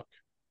have a look.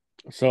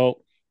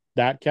 So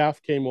that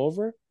calf came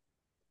over.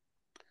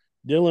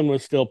 Dylan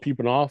was still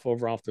peeping off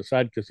the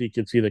side because he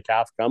could see the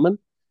calf coming.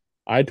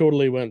 I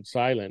totally went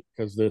silent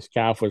because this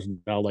calf was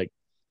now like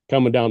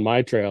coming down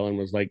my trail and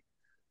was like,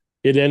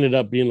 it ended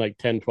up being like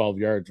 10, 12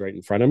 yards right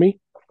in front of me.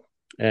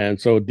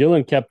 And so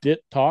Dylan kept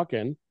it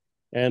talking,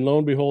 and lo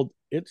and behold,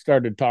 it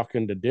started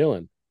talking to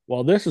Dylan.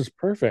 Well, this is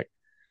perfect.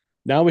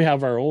 Now we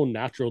have our own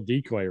natural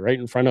decoy right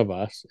in front of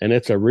us, and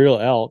it's a real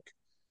elk.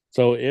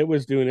 So it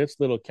was doing its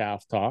little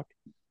calf talk.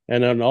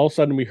 And then all of a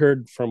sudden we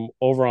heard from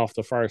over off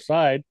the far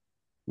side,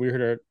 we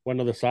heard one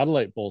of the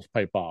satellite bulls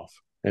pipe off.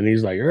 And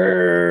he's like,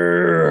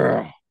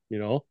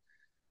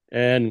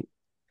 and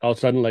all of a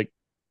sudden, like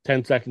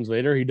 10 seconds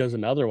later, he does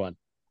another one.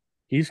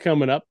 He's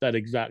coming up that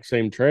exact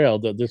same trail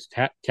that this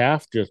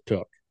calf just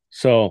took.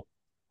 So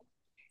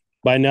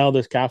by now,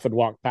 this calf had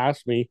walked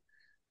past me,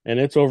 and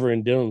it's over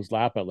in Dylan's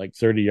lap at like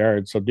 30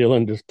 yards. So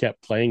Dylan just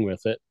kept playing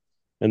with it.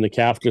 and the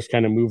calf just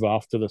kind of moved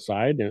off to the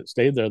side, and it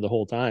stayed there the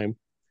whole time.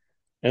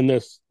 And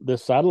this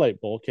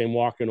satellite bull came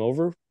walking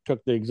over,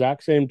 took the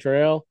exact same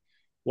trail,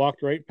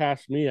 walked right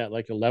past me at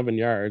like 11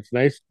 yards.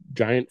 Nice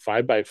giant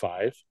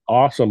 5x5,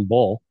 awesome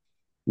bull.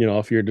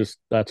 If you're just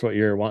that's what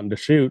you're wanting to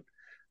shoot.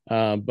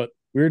 But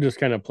we were just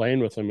kind of playing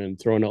with him and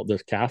throwing out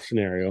this calf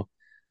scenario.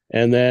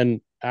 And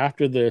then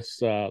after this,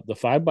 the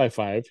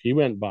 5x5, he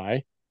went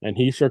by and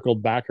he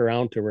circled back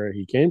around to where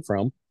he came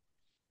from.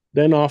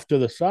 Then off to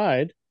the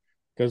side,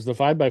 because the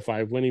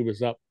 5x5, when he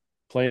was up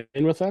playing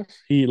with us,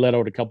 he let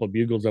out a couple of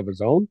bugles of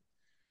his own.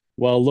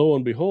 Well, lo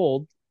and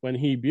behold, when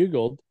he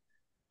bugled,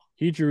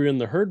 he drew in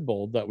the herd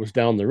bull that was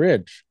down the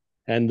ridge.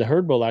 And the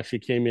herd bull actually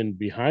came in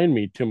behind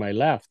me to my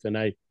left.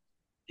 And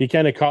he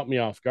kind of caught me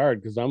off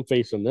guard because I'm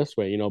facing this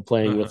way,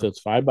 playing with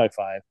its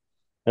 5x5.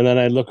 And then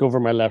I look over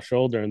my left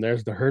shoulder and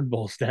there's the herd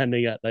bull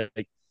standing at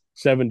like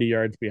 70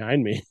 yards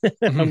behind me.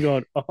 I'm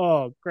going,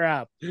 oh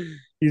crap,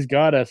 he's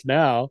got us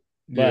now.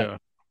 But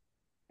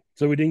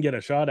so we didn't get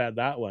a shot at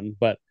that one,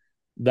 but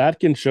that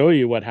can show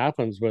you what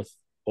happens with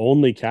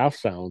only calf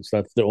sounds.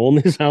 That's the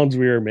only sounds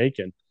we were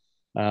making.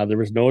 There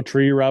was no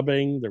tree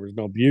rubbing, there was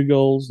no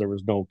bugles, there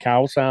was no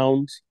cow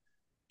sounds.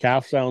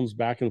 Calf sounds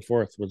back and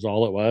forth was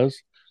all it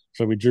was.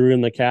 So we drew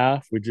in the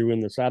calf, we drew in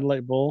the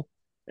satellite bull,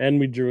 and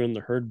we drew in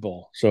the herd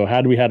bull. So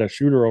had we had a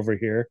shooter over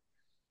here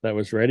that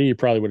was ready, you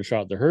probably would have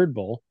shot the herd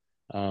bull.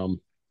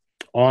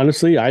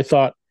 Honestly, I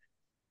thought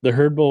the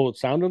herd bull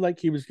sounded like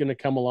he was going to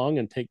come along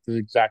and take the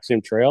exact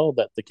same trail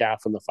that the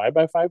calf and the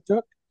 5x5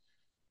 took.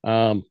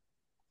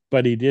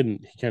 But he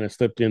didn't. He kind of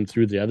slipped in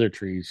through the other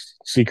trees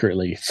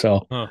secretly.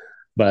 So,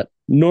 but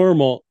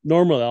normal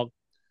elk,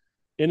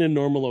 in a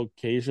normal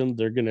occasion,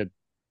 they're going to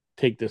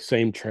take the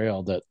same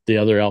trail that the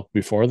other elk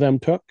before them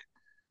took.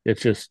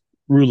 It's just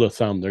rule of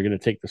thumb. They're going to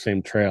take the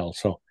same trail.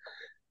 So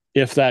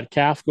if that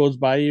calf goes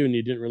by you and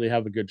you didn't really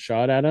have a good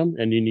shot at him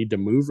and you need to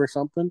move or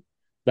something,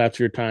 that's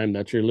your time.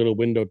 That's your little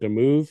window to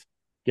move,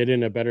 get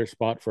in a better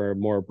spot for a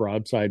more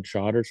broadside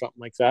shot or something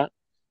like that,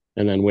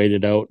 and then wait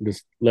it out and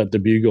just let the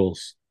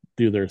bugles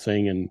do their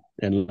thing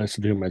and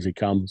listen to him as he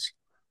comes.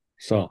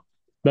 So,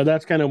 but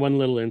that's kind of one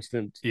little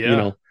instant,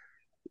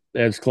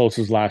 as close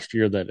as last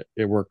year that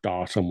it worked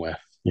awesome with,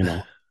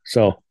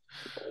 so.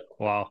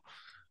 Wow.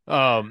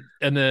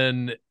 And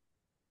then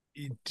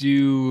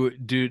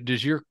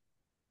does your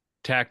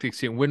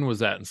tactics, when was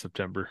that in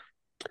September?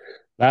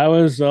 That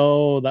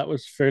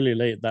was fairly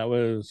late. That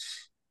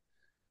was,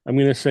 I'm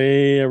going to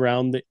say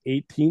around the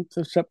 18th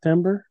of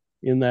September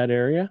in that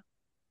area.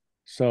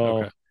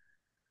 So,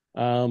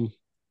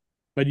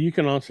 but you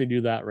can honestly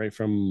do that right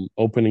from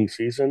opening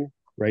season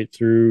right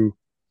through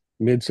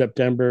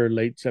mid-September,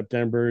 late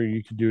September.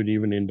 You could do it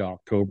even into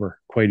October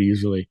quite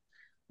easily.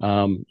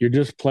 You're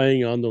just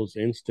playing on those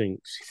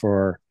instincts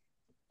for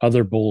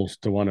other bulls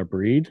to want to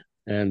breed.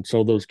 And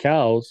so those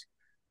cows,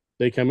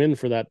 they come in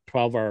for that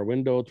 12-hour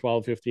window,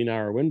 12,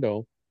 15-hour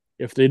window.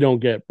 If they don't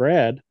get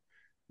bred,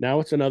 now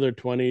it's another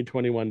 20,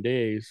 21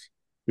 days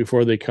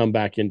before they come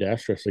back into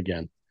estrus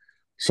again.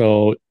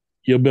 So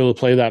you'll be able to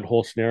play that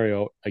whole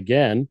scenario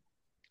again.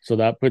 So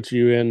that puts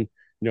you in,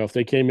 if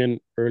they came in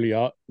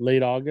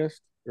late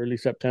August, early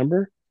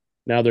September,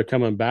 now they're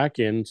coming back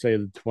in, say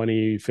the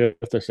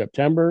 25th of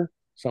September,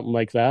 something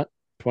like that,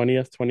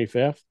 20th,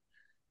 25th.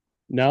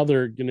 Now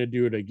they're going to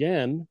do it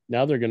again.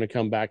 Now they're going to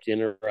come back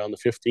in around the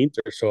 15th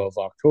or so of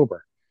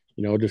October.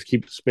 Just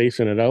keep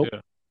spacing it out. Yeah.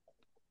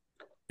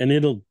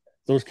 And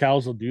those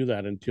cows will do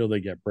that until they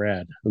get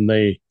bred. And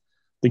the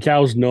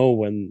cows know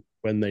when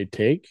they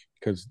take,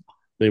 because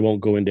they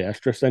won't go into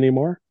estrus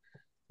anymore.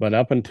 But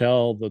up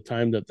until the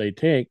time that they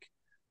take,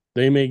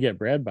 they may get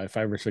bred by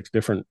 5 or 6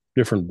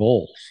 different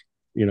bulls.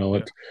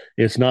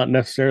 It's not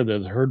necessarily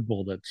the herd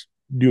bull that's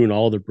doing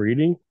all the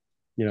breeding.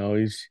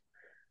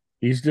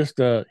 He's just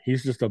a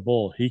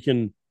bull. He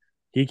can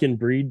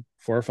breed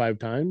 4 or 5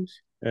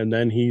 times, and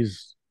then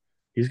he's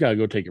got to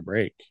go take a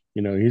break.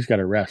 He's got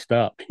to rest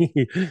up.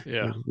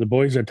 The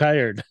boys are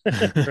tired,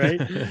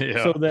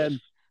 right?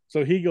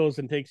 So he goes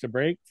and takes a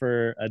break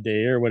for a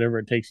day or whatever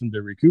it takes him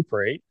to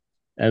recuperate,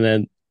 and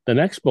then the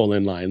next bull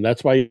in line.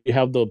 That's why you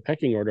have the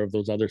pecking order of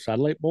those other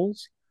satellite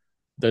bulls.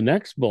 The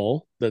next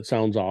bull that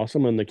sounds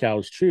awesome and the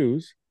cows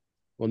choose,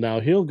 well, now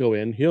he'll go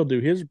in, he'll do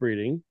his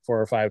breeding 4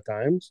 or 5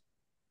 times.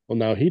 Well,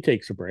 now he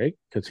takes a break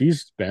because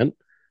he's spent.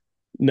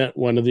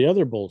 One of the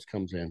other bulls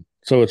comes in.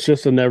 So it's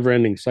just a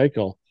never-ending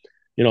cycle.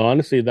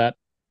 Honestly, that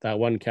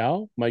one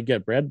cow might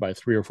get bred by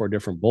 3 or 4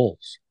 different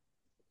bulls.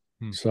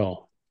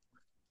 So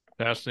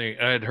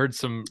fascinating. I had heard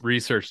some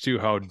research too,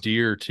 how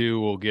deer too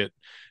will get,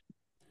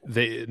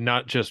 they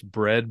not just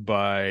bred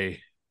by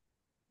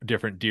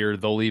different deer,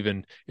 they'll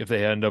even, if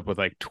they end up with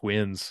like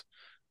twins,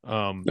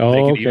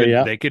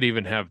 they could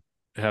even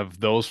have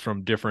those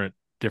from different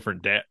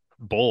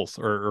bulls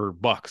or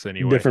bucks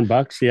anyway. Different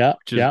bucks,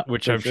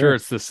 which I'm sure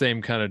it's the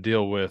same kind of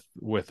deal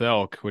with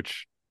elk,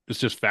 which is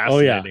just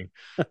fascinating.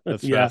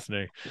 That's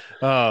fascinating.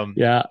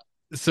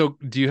 So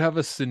do you have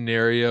a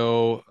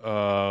scenario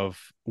of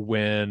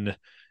when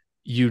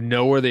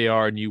where they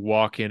are and you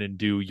walk in and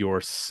do your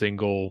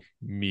single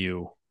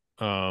mew?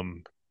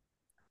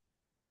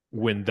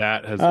 when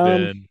that has Um,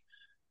 been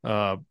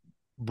uh,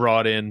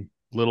 brought in?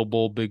 Little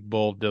bull, big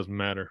bull, doesn't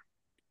matter.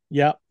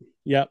 yep,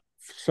 yep.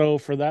 So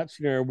for that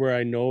scenario where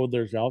I know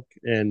there's elk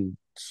and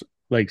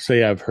like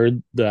say I've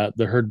heard the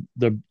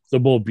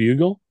bull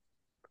bugle,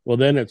 well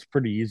then it's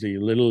pretty easy.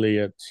 Literally,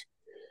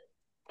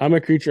 I'm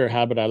a creature of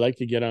habit. I like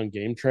to get on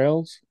game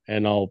trails,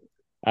 and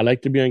I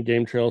like to be on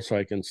game trails so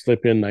I can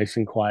slip in nice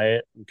and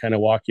quiet and kind of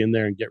walk in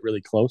there and get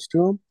really close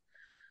to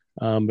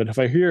them. But if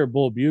I hear a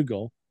bull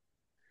bugle,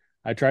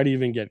 I try to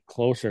even get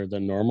closer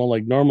than normal.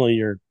 Like normally,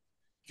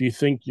 if you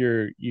think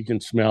you can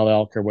smell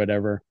elk or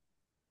whatever,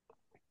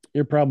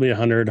 you're probably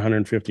 100,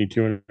 150,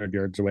 200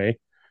 yards away.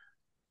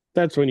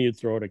 That's when you'd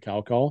throw out a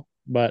cow call.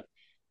 But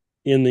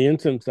in the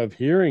instance of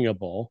hearing a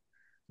bull,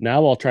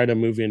 now I'll try to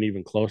move in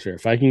even closer.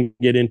 If I can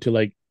get into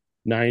like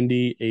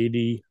 90,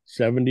 80,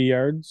 70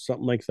 yards,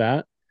 something like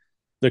that,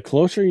 the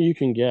closer you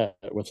can get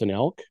with an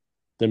elk,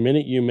 the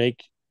minute you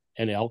make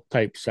an elk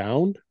type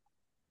sound,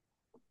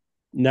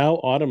 now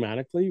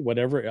automatically,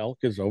 whatever elk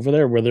is over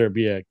there, whether it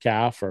be a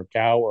calf or a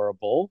cow or a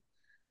bull,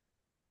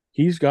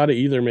 he's got to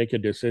either make a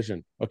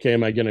decision. Okay,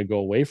 am I going to go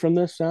away from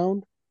this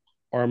sound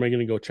or am I going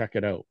to go check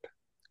it out?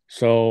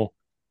 So,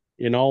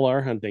 in all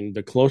our hunting,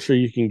 the closer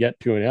you can get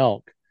to an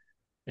elk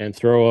and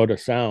throw out a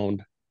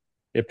sound,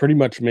 it pretty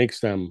much makes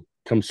them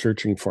come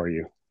searching for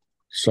you.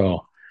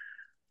 So,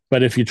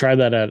 but if you try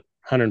that at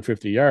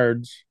 150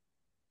 yards,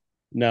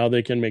 now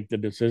they can make the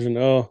decision,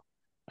 oh,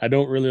 I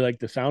don't really like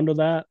the sound of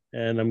that,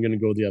 and I'm going to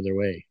go the other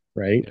way,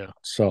 right? Yeah.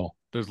 So,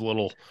 There's a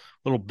little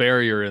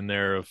barrier in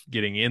there of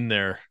getting in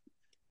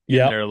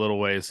yep, there a little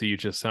way, so you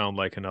just sound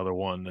like another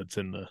one that's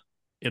in the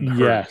herd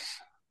yes,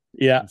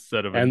 yeah,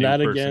 instead of a and new that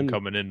person again,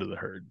 coming into the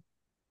herd.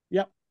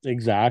 yep,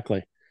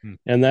 exactly, Hmm.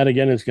 and that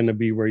again is going to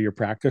be where your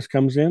practice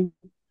comes in,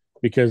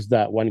 because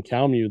that one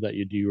cow mew that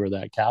you do or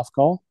that calf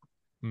call,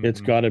 it's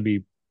Mm-hmm. got to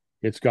be,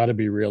 it's got to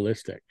be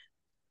realistic,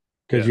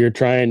 because Yeah. you're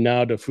trying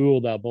now to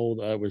fool that bull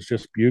that was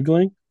just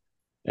bugling.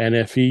 And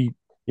if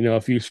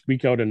if you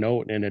speak out a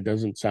note and it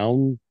doesn't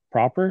sound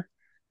proper,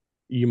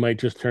 you might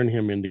just turn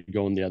him into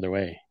going the other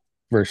way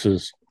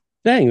versus,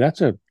 dang,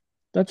 that's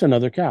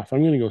another calf.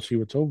 I'm going to go see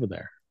what's over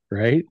there.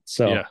 Right.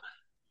 So Yeah.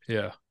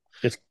 Yeah.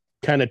 it's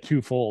kind of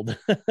twofold.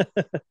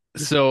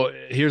 So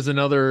here's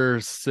another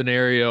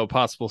scenario,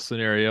 possible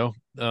scenario.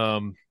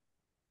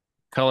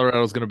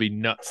 Colorado's going to be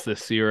nuts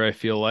this year, I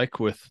feel like,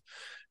 with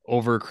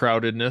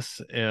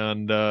overcrowdedness,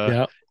 and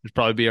Yeah. it'd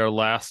probably be our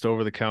last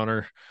over the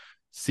counter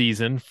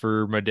season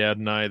for my dad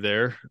and I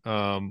there.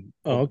 Oh,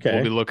 We'll be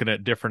okay. looking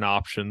at different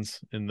options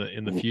in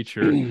the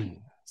future.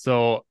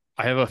 So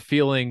I have a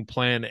feeling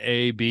plan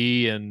A,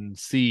 B, and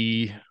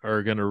C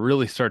are going to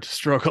really start to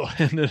struggle.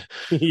 And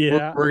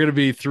Yeah. we're going to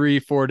be 3,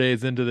 4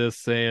 days into this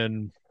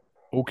saying,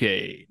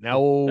 okay, now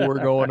we're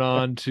going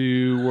on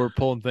to, we're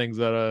pulling things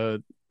out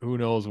of who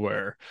knows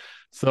where.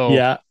 So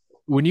Yeah.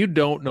 when you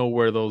don't know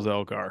where those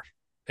elk are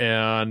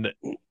and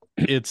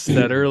it's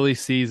that early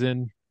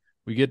season,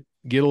 we get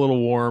a little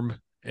warm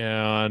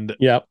and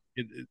Yep.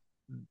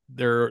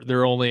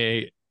 they're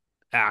only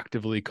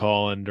actively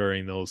calling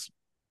during those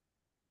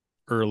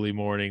early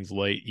mornings,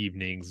 late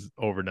evenings,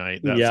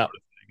 overnight, that sort Yep. of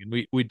thing.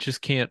 And we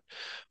just can't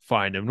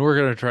find them. And we're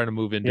going to try to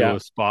move into Yep. a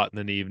spot in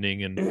an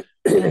evening and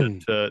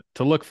to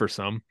look for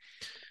some.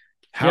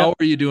 How Yep.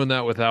 are you doing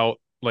that without,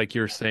 like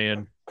you're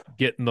saying,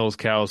 getting those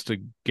cows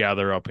to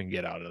gather up and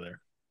get out of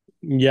there?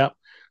 Yep.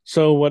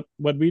 So what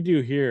we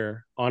do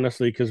here,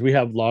 honestly, because we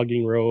have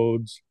logging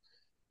roads,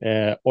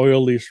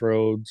 oil lease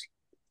roads,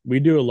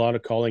 we do a lot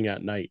of calling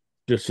at night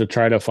just to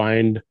try to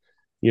find,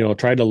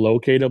 try to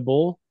locate a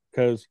bull.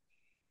 Because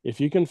if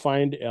you can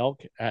find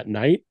elk at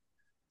night,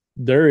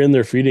 they're in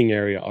their feeding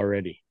area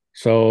already.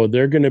 So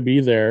they're going to be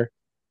there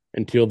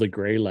until the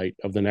gray light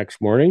of the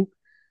next morning.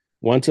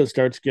 Once it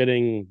starts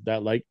getting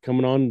that light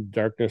coming on,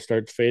 darkness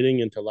starts fading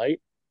into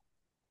light,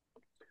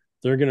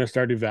 they're going to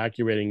start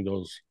evacuating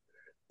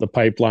the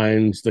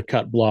pipelines, the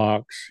cut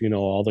blocks,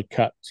 all the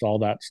cuts, all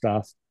that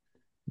stuff.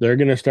 They're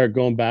going to start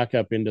going back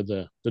up into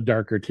the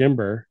darker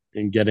timber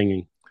and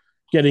getting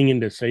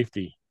into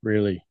safety,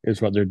 really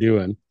is what they're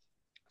doing.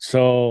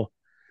 So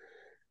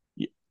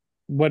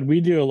what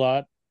we do a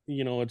lot,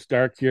 it's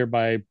dark here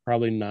by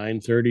probably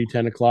 9:30,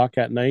 10 o'clock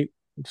at night,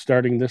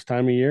 starting this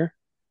time of year.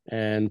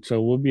 And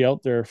so we'll be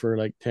out there for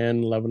like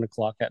 10, 11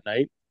 o'clock at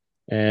night.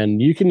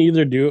 And you can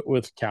either do it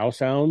with cow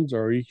sounds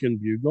or you can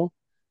bugle.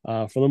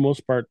 For the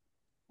most part,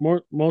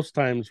 most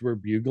times we're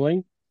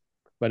bugling.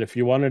 But if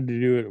you wanted to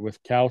do it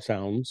with cow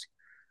sounds,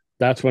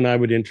 that's when I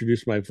would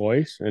introduce my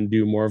voice and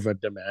do more of a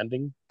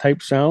demanding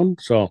type sound.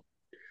 So,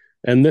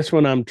 and this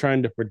one I'm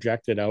trying to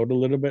project it out a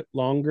little bit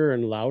longer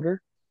and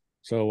louder.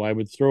 So I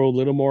would throw a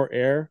little more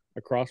air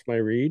across my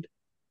reed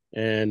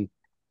and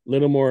a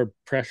little more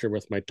pressure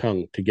with my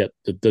tongue to get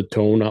the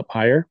tone up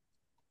higher.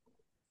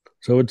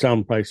 So it would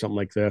sound probably something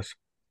like this.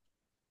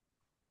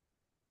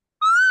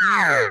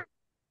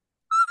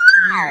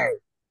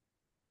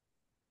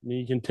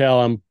 You can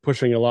tell I'm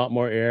pushing a lot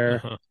more air,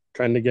 Uh-huh.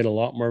 trying to get a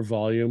lot more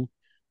volume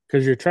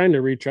because you're trying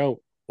to reach out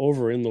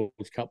over in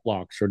those cut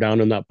blocks or down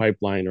in that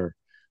pipeline or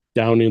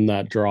down in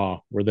that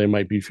draw where they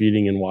might be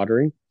feeding and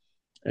watering.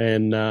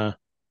 And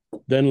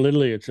then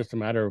literally it's just a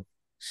matter of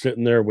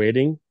sitting there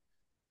waiting,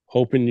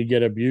 hoping you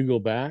get a bugle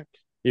back.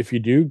 If you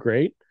do,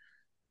 great.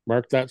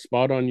 Mark that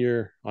spot on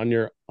your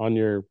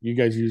you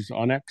guys use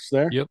Onyx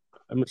there. Yep.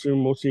 I'm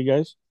assuming most of you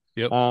guys.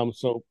 Yep.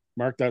 So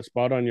mark that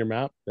spot on your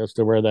map as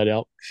to where that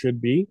elk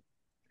should be.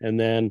 And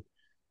then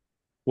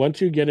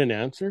once you get an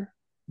answer,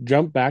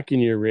 jump back in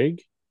your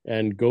rig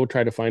and go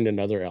try to find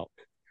another elk.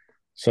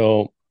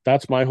 So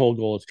that's my whole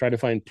goal, is try to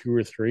find 2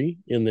 or 3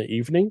 in the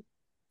evening.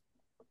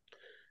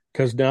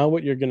 Because now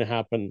what you're going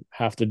to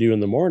have to do in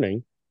the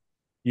morning,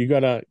 you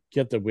got to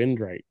get the wind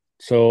right.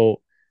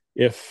 So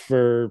if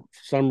for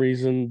some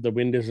reason the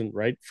wind isn't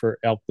right for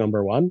elk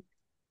number 1,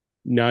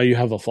 now you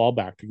have a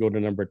fallback to go to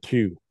number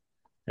 2.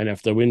 And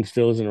if the wind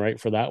still isn't right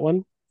for that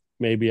one,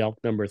 maybe elk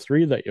number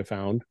 3 that you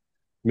found,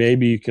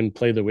 maybe you can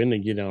play the wind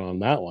and get out on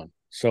that one.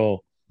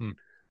 So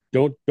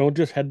don't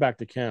just head back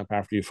to camp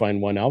after you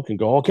find one elk and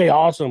go, okay,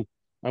 awesome,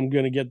 I'm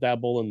going to get that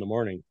bull in the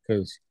morning,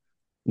 because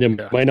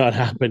it might not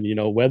happen.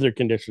 Weather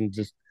conditions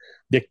just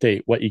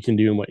dictate what you can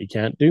do and what you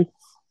can't do.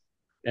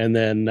 And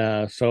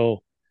then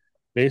so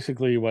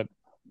basically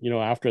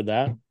after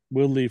that,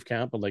 we'll leave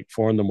camp at like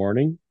 4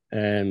 a.m.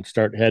 and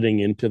start heading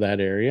into that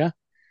area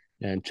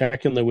and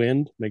checking the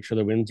wind, make sure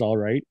the wind's all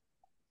right.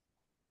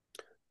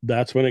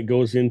 That's when it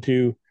goes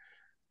into,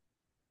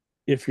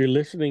 if you're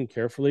listening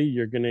carefully,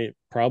 you're going to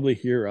probably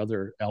hear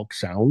other elk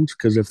sounds,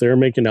 because if they're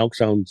making elk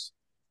sounds,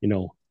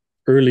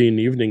 early in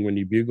the evening when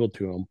you bugle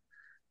to them,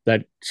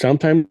 that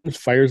sometimes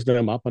fires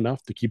them up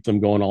enough to keep them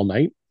going all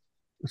night.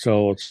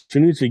 So as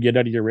soon as you get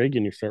out of your rig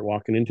and you start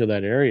walking into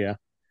that area,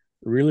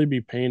 really be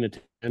paying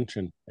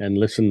attention and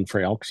listen for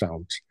elk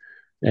sounds.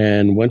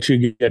 And once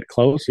you get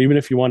close, even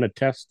if you want to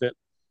test it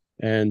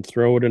and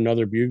throw it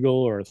another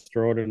bugle or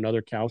throw it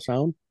another cow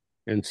sound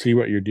and see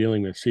what you're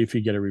dealing with, see if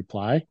you get a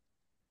reply.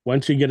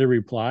 Once you get a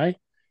reply,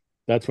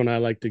 that's when I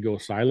like to go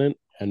silent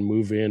and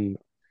move in,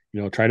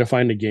 try to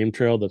find a game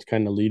trail that's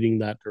kind of leading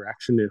that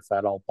direction, if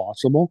at all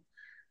possible.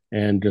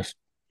 And just,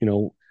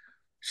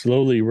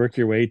 slowly work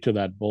your way to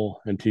that bull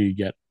until you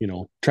get,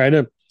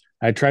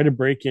 I try to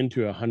break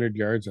into 100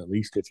 yards at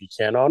least if you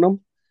can on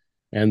them.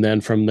 And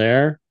then from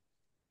there,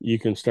 you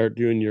can start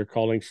doing your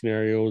calling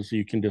scenarios.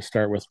 You can just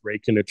start with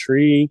raking a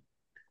tree.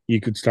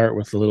 You could start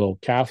with a little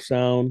calf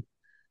sound.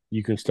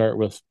 You can start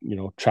with,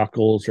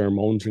 chuckles or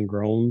moans and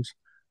groans.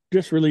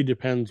 Just really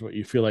depends what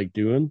you feel like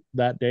doing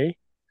that day.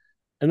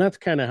 And that's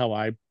kind of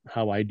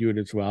how I do it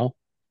as well.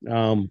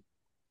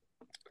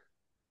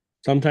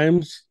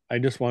 Sometimes I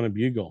just want to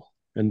bugle,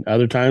 and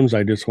other times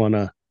I just want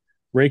to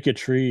rake a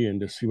tree and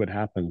just see what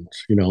happens.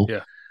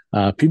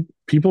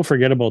 People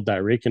forget about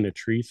that raking a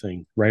tree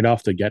thing right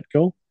off the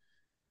get-go.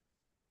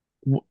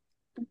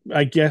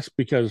 I guess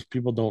because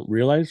people don't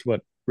realize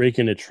what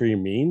raking a tree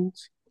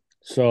means.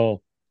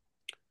 So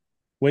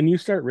when you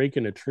start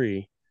raking a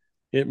tree,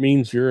 it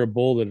means you're a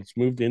bull that it's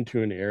moved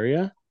into an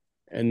area,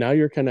 and now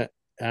you're kind of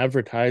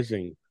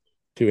advertising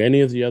to any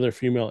of the other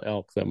female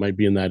elk that might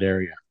be in that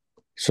area.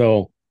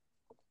 So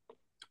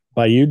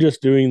by you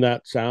just doing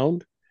that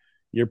sound,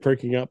 you're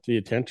perking up the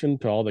attention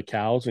to all the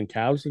cows and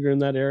calves that are in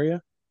that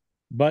area,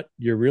 but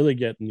you're really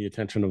getting the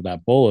attention of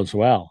that bull as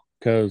well,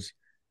 because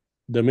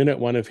the minute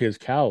one of his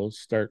cows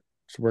starts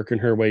working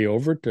her way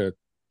over to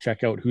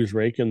check out who's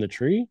raking the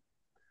tree,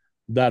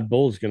 that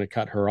bull is going to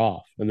cut her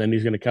off, and then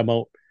he's going to come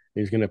out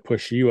and he's going to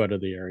push you out of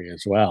the area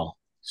as well.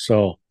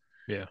 So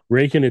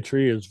raking a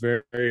tree is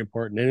very, very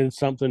important, and it's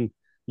something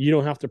you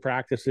don't have to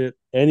practice it.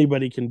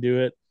 Anybody can do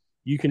it.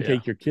 You can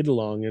take your kid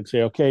along and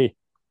say, okay,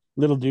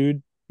 little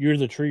dude, you're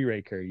the tree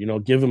raker,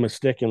 give him a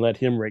stick and let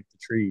him rake the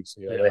trees.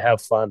 They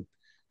have fun.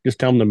 Just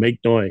tell them to make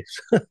noise,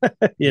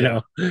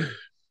 know?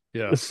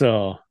 Yeah.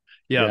 So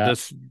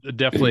this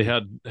definitely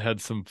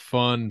had some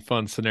fun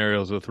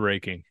scenarios with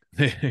raking.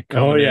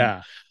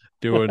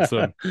 Doing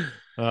some,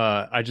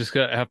 I just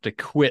have to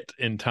quit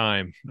in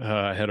time.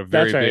 I had a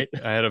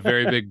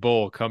very big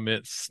bull come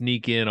in,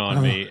 sneak in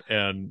on me,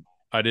 and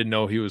I didn't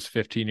know he was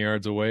 15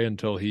 yards away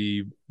until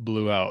he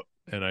blew out.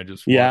 And I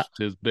just watched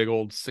his big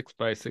old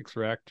 6x6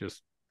 rack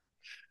just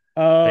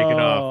taking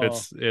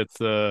off. It's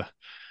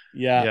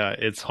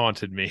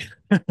haunted me.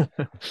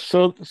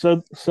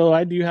 So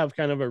I do have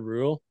kind of a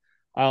rule.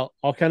 I'll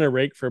kind of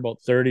rake for about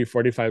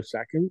 30-45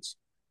 seconds,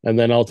 and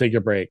then I'll take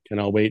a break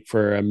and I'll wait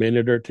for a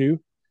minute or two.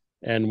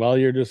 And while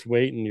you're just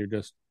waiting,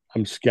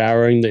 I'm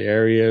scouring the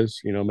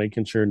areas,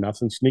 making sure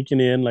nothing's sneaking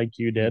in like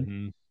you did.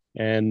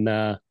 Mm-hmm.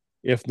 And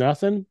if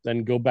nothing,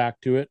 then go back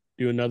to it,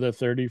 do another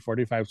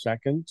 30-45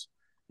 seconds,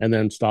 and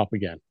then stop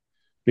again.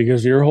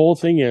 Because your whole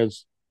thing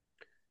is,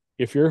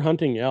 if you're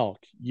hunting elk,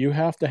 you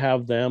have to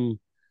have them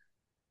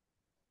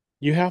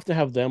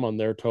on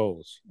their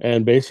toes.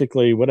 And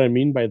basically what I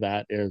mean by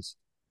that is,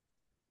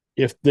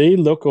 if they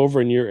look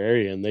over in your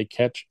area and they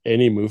catch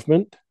any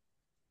movement,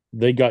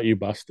 they got you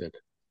busted.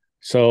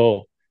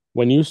 So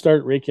when you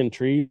start raking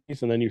trees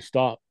and then you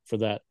stop for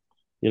that,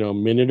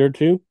 minute or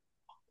two,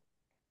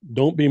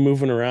 don't be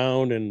moving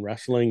around and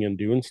wrestling and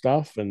doing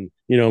stuff and,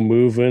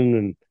 moving,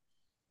 and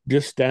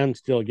just stand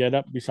still, get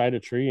up beside a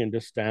tree and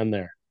just stand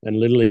there and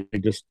literally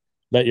just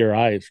let your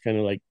eyes kind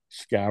of like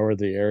scour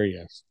the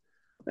areas.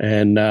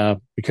 And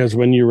because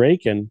when you're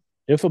raking,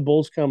 if a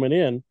bull's coming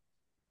in,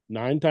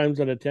 9 times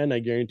out of 10, I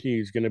guarantee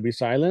he's going to be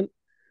silent,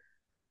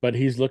 but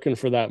he's looking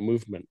for that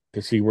movement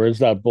to see where's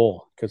that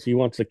bull, because he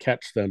wants to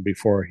catch them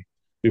before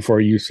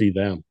you see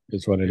them,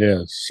 is what it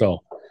is. So,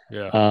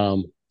 Yeah.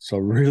 so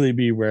really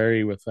be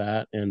wary with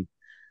that. And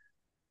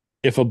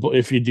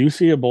if you do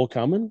see a bull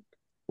coming,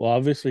 well,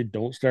 obviously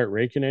don't start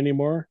raking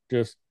anymore.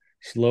 Just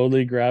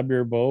slowly grab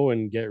your bow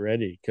and get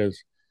ready,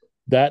 because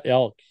that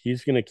elk,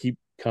 he's going to keep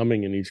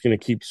coming and he's going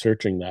to keep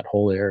searching that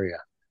whole area.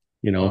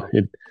 Wow.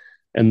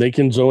 And they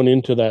can zone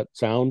into that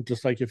sound,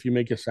 just like if you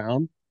make a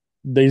sound,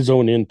 they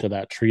zone into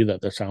that tree that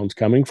the sound's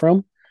coming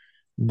from.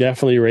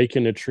 Definitely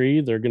raking a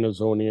tree, they're going to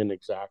zone in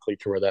exactly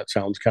to where that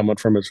sound's coming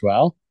from as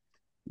well.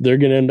 They're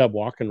going to end up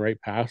walking right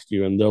past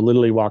you, and they'll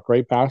literally walk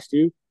right past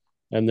you,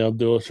 and they'll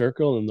do a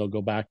circle and they'll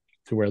go back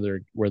to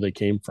where they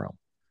came from.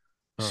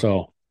 Huh.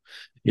 So,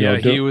 Yeah,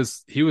 he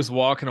was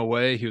walking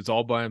away. He was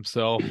all by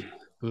himself.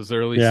 It was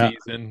early yeah,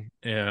 season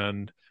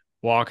and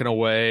walking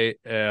away,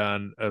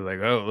 and I was like,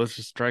 "Oh, let's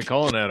just try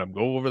calling at him.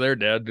 Go over there,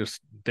 Dad. Just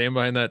stand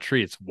behind that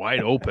tree. It's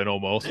wide open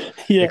almost,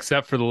 yeah,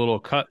 except for the little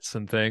cuts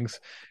and things."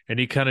 And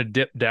he kind of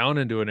dipped down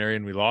into an area,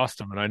 and we lost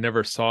him. And I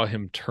never saw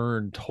him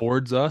turn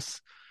towards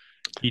us.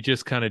 He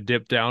just kind of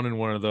dipped down in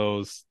one of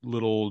those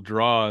little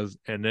draws,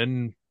 and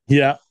then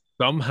yeah.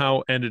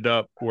 somehow ended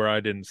up where I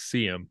didn't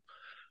see him,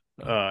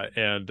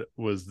 and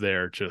was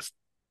there just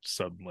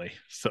suddenly.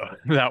 So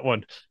that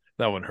one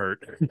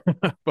hurt.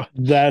 But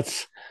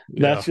That's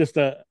yeah,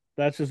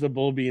 that's just a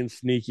bull being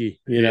sneaky.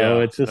 yeah,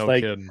 It's just no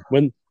like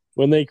kidding.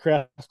 when they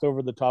crest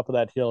over the top of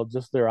that hill,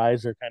 just their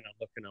eyes are kind of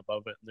looking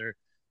above it. And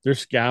they're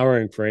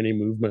scouring for any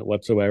movement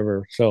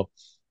whatsoever. So,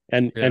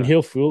 and Yeah,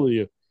 he'll fool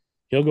you.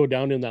 He'll go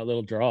down in that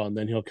little draw, and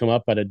then he'll come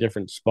up at a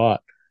different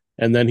spot,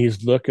 and then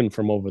he's looking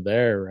from over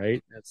there.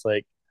 Right? It's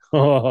like,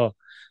 oh,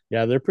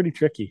 yeah, they're pretty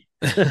tricky.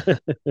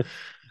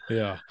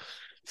 yeah.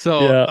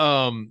 So,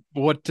 Yeah.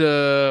 what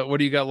do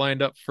you got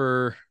lined up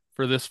for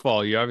this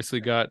fall? You obviously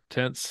got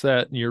tents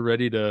set, and you're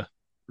ready to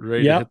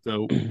Yep.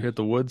 hit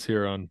the woods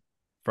here on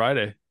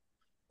Friday.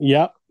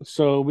 Yeah.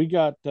 So we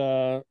got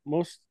a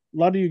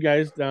lot of you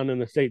guys down in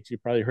the States, you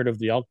probably heard of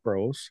the Elk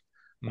Bros.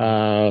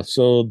 Hmm.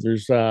 So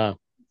there's a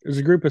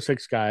group of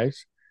 6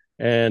 guys,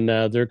 and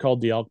they're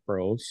called the Elk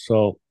Bros.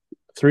 So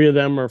 3 of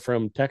them are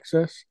from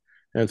Texas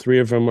and 3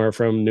 of them are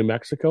from New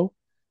Mexico.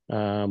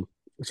 Um,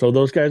 so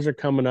those guys are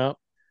coming up.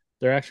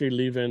 They're actually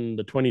leaving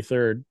the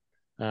 23rd.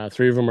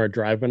 3 of them are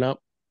driving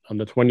up on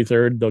the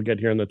 23rd. They'll get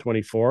here on the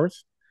 24th,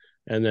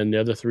 and then the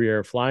other 3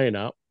 are flying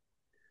up.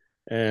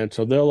 And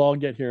so they'll all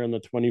get here on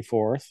the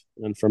 24th.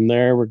 And from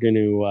there, we're going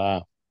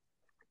to,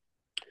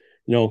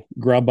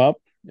 grub up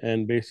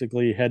and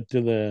basically head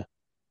to the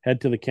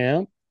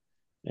camp.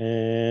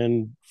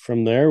 And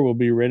from there, we'll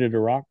be ready to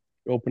rock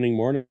opening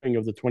morning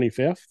of the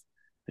 25th.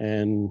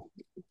 And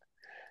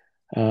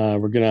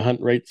we're going to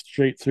hunt right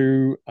straight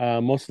through.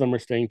 Most of them are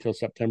staying till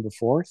September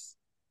 4th.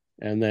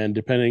 And then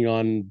depending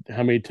on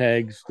how many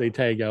tags they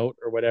tag out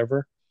or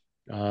whatever,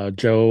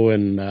 Joe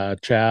and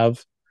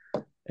Chav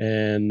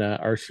and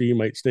RC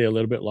might stay a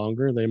little bit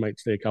longer. They might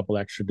stay a couple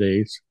extra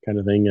days, kind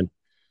of thing, and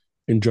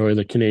enjoy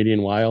the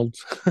Canadian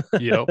wilds,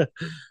 Yep.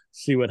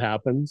 see what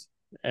happens.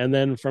 And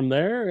then from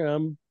there,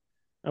 I'm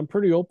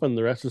pretty open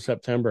the rest of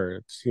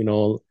September.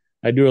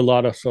 I do a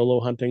lot of solo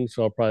hunting,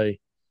 so I'll probably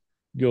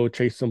go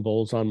chase some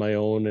bulls on my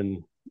own,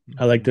 and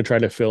I like to try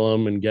to fill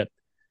them and get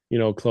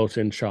close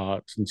in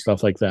shots and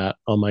stuff like that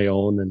on my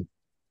own. And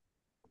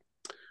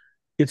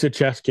it's a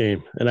chess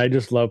game, and I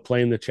just love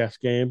playing the chess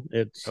game.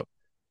 It's Yep.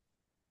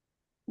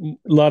 a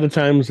lot of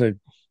times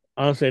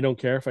honestly, I don't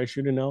care if I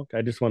shoot an elk.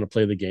 I just want to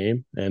play the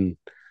game. And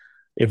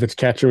if it's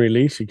catch and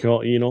release,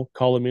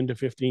 call them into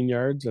 15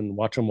 yards and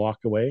watch them walk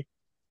away.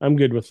 I'm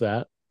good with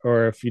that.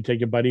 Or if you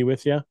take a buddy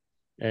with you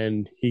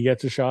and he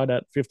gets a shot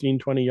at 15,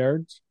 20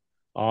 yards,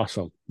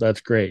 awesome.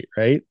 That's great.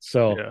 Right.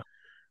 So, Yeah.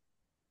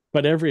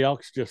 but every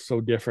elk's just so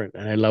different.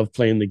 And I love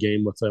playing the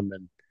game with them.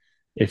 And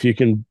if you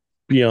can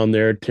be on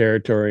their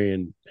territory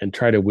and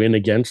try to win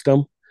against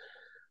them,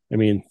 I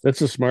mean, that's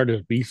the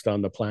smartest beast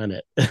on the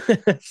planet. Yeah.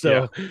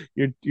 So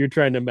you're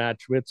trying to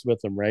match wits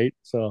with them, right?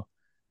 So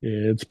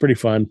yeah, it's pretty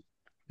fun.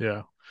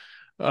 Yeah.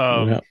 Yeah.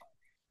 Um,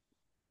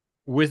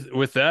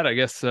 with that, I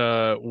guess,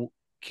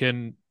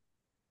 can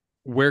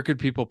where could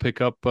people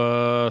pick up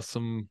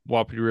some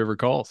Wapiti River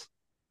calls?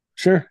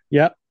 Sure.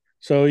 Yeah.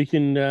 So you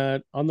can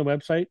on the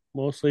website,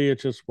 mostly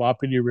it's just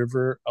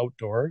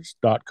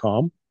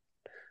wapitiriveroutdoors.com.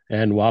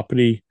 And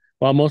Wapiti,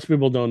 well, most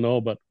people don't know,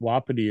 but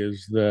Wapiti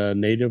is the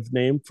native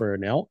name for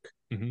an elk.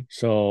 Hmm.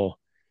 So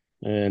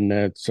so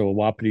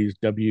Wapiti's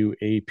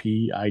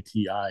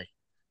WAPITI,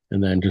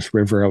 and then just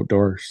River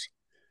Outdoors.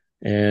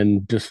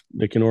 And just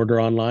they can order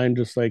online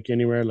just like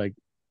anywhere, like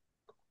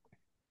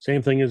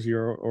same thing as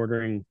you're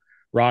ordering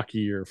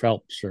Rocky or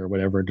Phelps or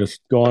whatever.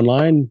 Just go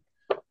online,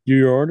 do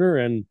your order,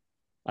 and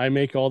I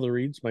make all the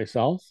reads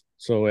myself.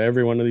 So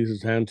every one of these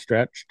is hand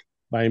stretched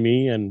by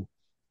me, and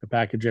I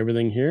package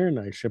everything here and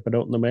I ship it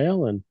out in the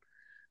mail, and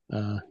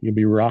you'll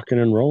be rocking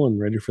and rolling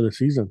ready for the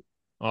season.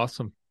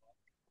 Awesome.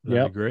 That'd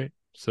be Yep. great.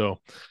 So,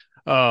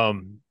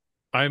 um,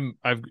 I'm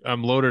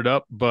loaded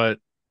up, but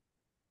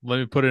let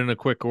me put in a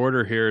quick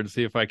order here and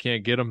see if I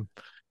can't get them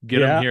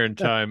Yeah. here in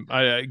time.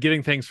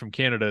 Getting things from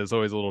Canada is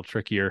always a little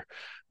trickier.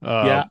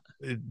 Yeah.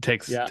 It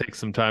takes Yeah.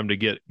 some time to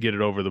get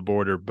it over the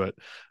border, but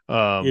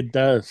It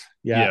does.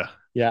 Yeah. yeah,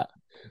 Yeah.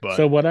 but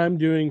So what I'm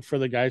doing for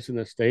the guys in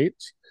the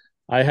States,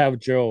 I have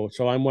Joe.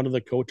 So I'm one of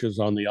the coaches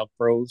on the Elk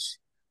Bros.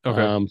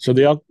 okay. So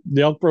the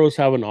Elk Bros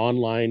have an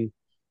online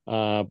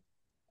uh,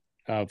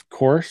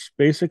 course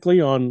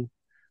basically on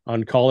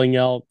calling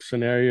elk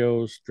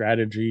scenarios,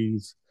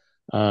 strategies,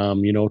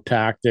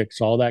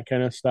 tactics, all that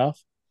kind of stuff.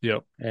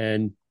 Yep.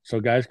 And so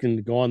guys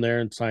can go on there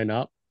and sign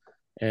up.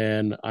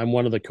 And I'm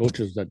one of the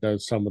coaches that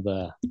does some of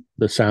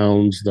the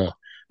sounds, the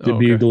Oh, okay.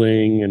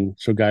 bugling, and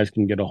so guys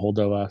can get a hold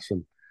of us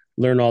and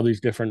learn all these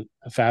different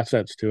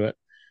facets to it.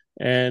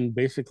 And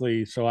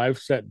basically, so I've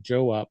set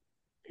Joe up.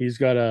 He's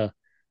got a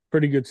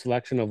pretty good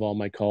selection of all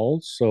my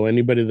calls. So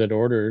anybody that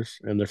orders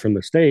and they're from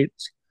the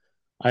States,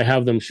 I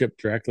have them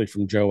shipped directly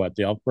from Joe at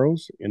the Elk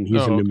Bros, and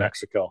he's Oh, in New okay.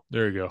 Mexico.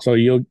 There you go. So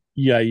as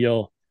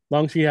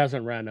long as he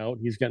hasn't ran out,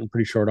 he's getting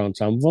pretty short on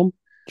some of them.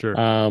 Sure.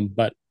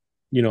 But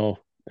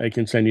I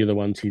can send you the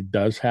ones he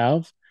does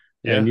have,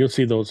 and Yeah. you'll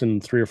see those in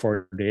 3 or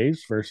 4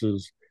 days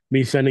versus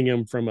me sending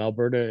him from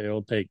Alberta.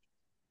 It'll take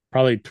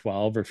probably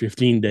 12 or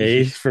 15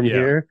 days from Yeah.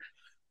 here.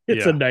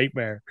 It's a Yeah.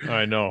 nightmare.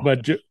 I know.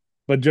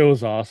 But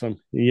Joe's awesome.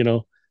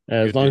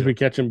 As Good long as deal. we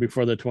catch him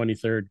before the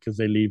 23rd because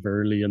they leave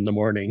early in the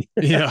morning.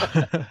 Yeah.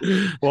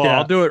 Well, Yeah,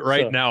 I'll do it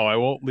right so now. I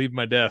won't leave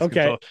my desk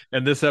okay,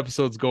 and this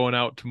episode's going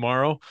out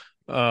tomorrow,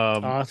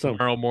 awesome.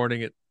 tomorrow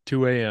morning at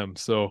 2 a.m.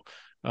 So,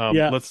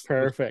 Yeah, let's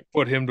perfect.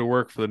 put him to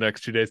work for the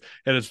next 2 days.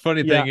 And it's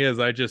funny Yeah. thing is,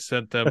 I just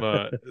sent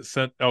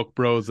Elk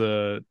Bros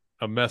a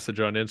message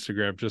on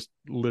Instagram, just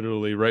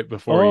literally right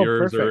before Oh,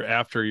 yours or perfect.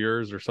 after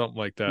yours or something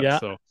like that. Yeah,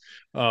 So,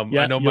 I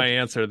yeah, know my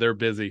answer. They're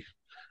busy.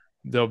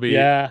 They'll be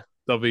yeah.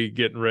 they'll be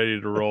getting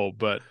ready to roll,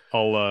 but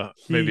I'll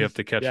maybe have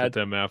to catch Yeah. with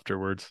them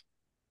afterwards.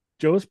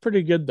 Joe's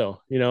pretty good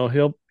though.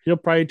 He'll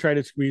probably try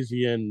to squeeze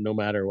you in no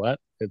matter what.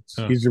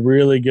 Huh. He's a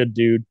really good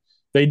dude.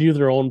 They do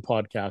their own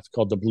podcast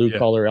called the Blue Yeah.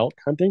 Collar Elk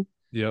Hunting,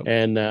 Yep.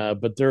 and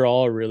but they're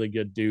all really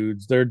good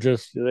dudes.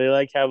 They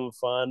like having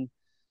fun.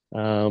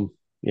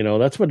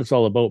 That's what it's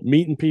all about: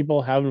 meeting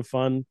people, having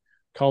fun,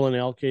 calling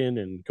elk in,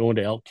 and going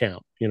to elk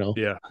camp.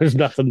 Yeah. There's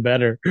nothing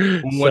better.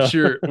 So,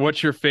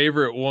 What's your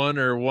favorite one,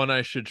 or one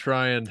I should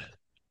try and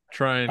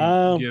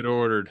um, get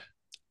ordered?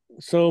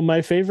 so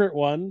my favorite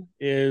one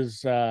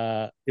is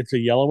it's a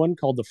yellow one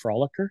called the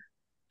Frolicker,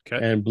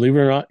 Okay. and believe it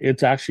or not,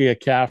 it's actually a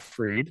calf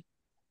breed.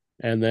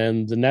 And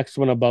then the next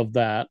one above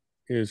that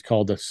is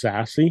called a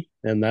Sassy,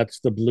 and that's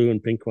the blue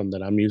and pink one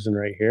that I'm using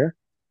right here.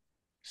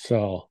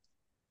 So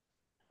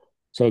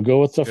go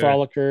with the Okay.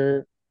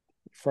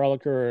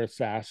 Frolicker or a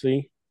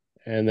Sassy,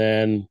 and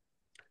then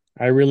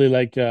I really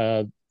like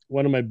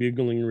one of my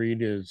bugling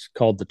reed is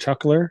called the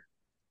Chuckler,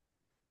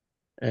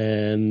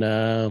 and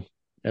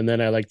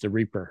then I like the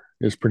Reaper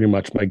is pretty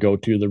much my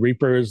go-to. The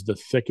Reaper is the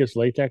thickest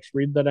latex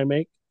reed that I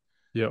make,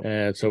 Yep.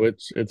 and so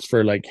it's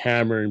for like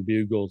hammer and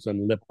bugles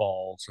and lip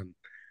balls and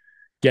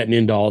getting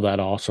into all that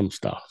awesome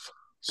stuff.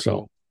 So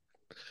Cool.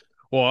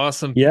 Well,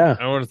 awesome. yeah,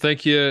 I want to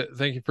thank you.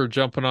 Thank you for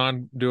jumping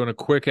on, doing a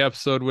quick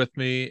episode with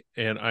me.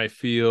 And I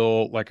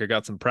feel like I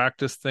got some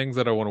practice things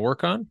that I want to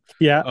work on.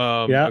 yeah,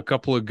 yeah, A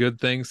couple of good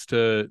things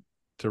to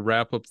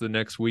wrap up the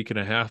next week and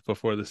a half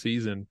before the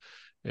season.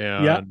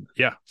 yeah.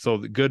 And so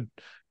the good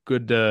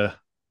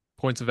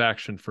points of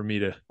action for me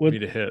to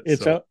hit.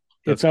 It's So it's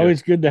that's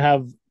always good to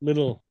have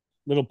little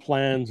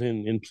plans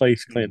in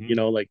place, Clint.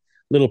 Mhm. Like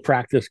little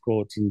practice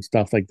quotes and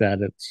stuff like that.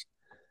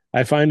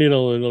 I find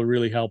it'll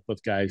really help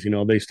with guys.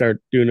 They start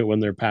doing it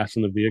when they're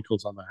passing the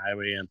vehicles on the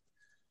highway,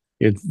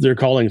 and their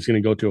calling is going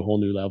to go to a whole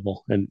new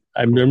level. And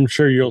Cool. I'm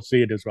sure you'll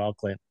see it as well,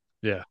 Clint.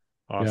 Yeah.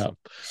 Yeah. Awesome.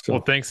 So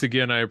Well, thanks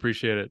again. I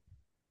appreciate it.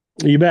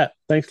 you bet.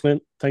 Thanks,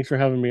 Clint. Thanks for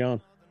having me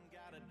on.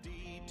 Got a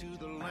deed to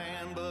the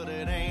land, but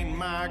it ain't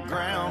my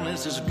ground.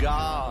 This is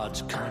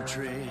God's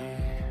country.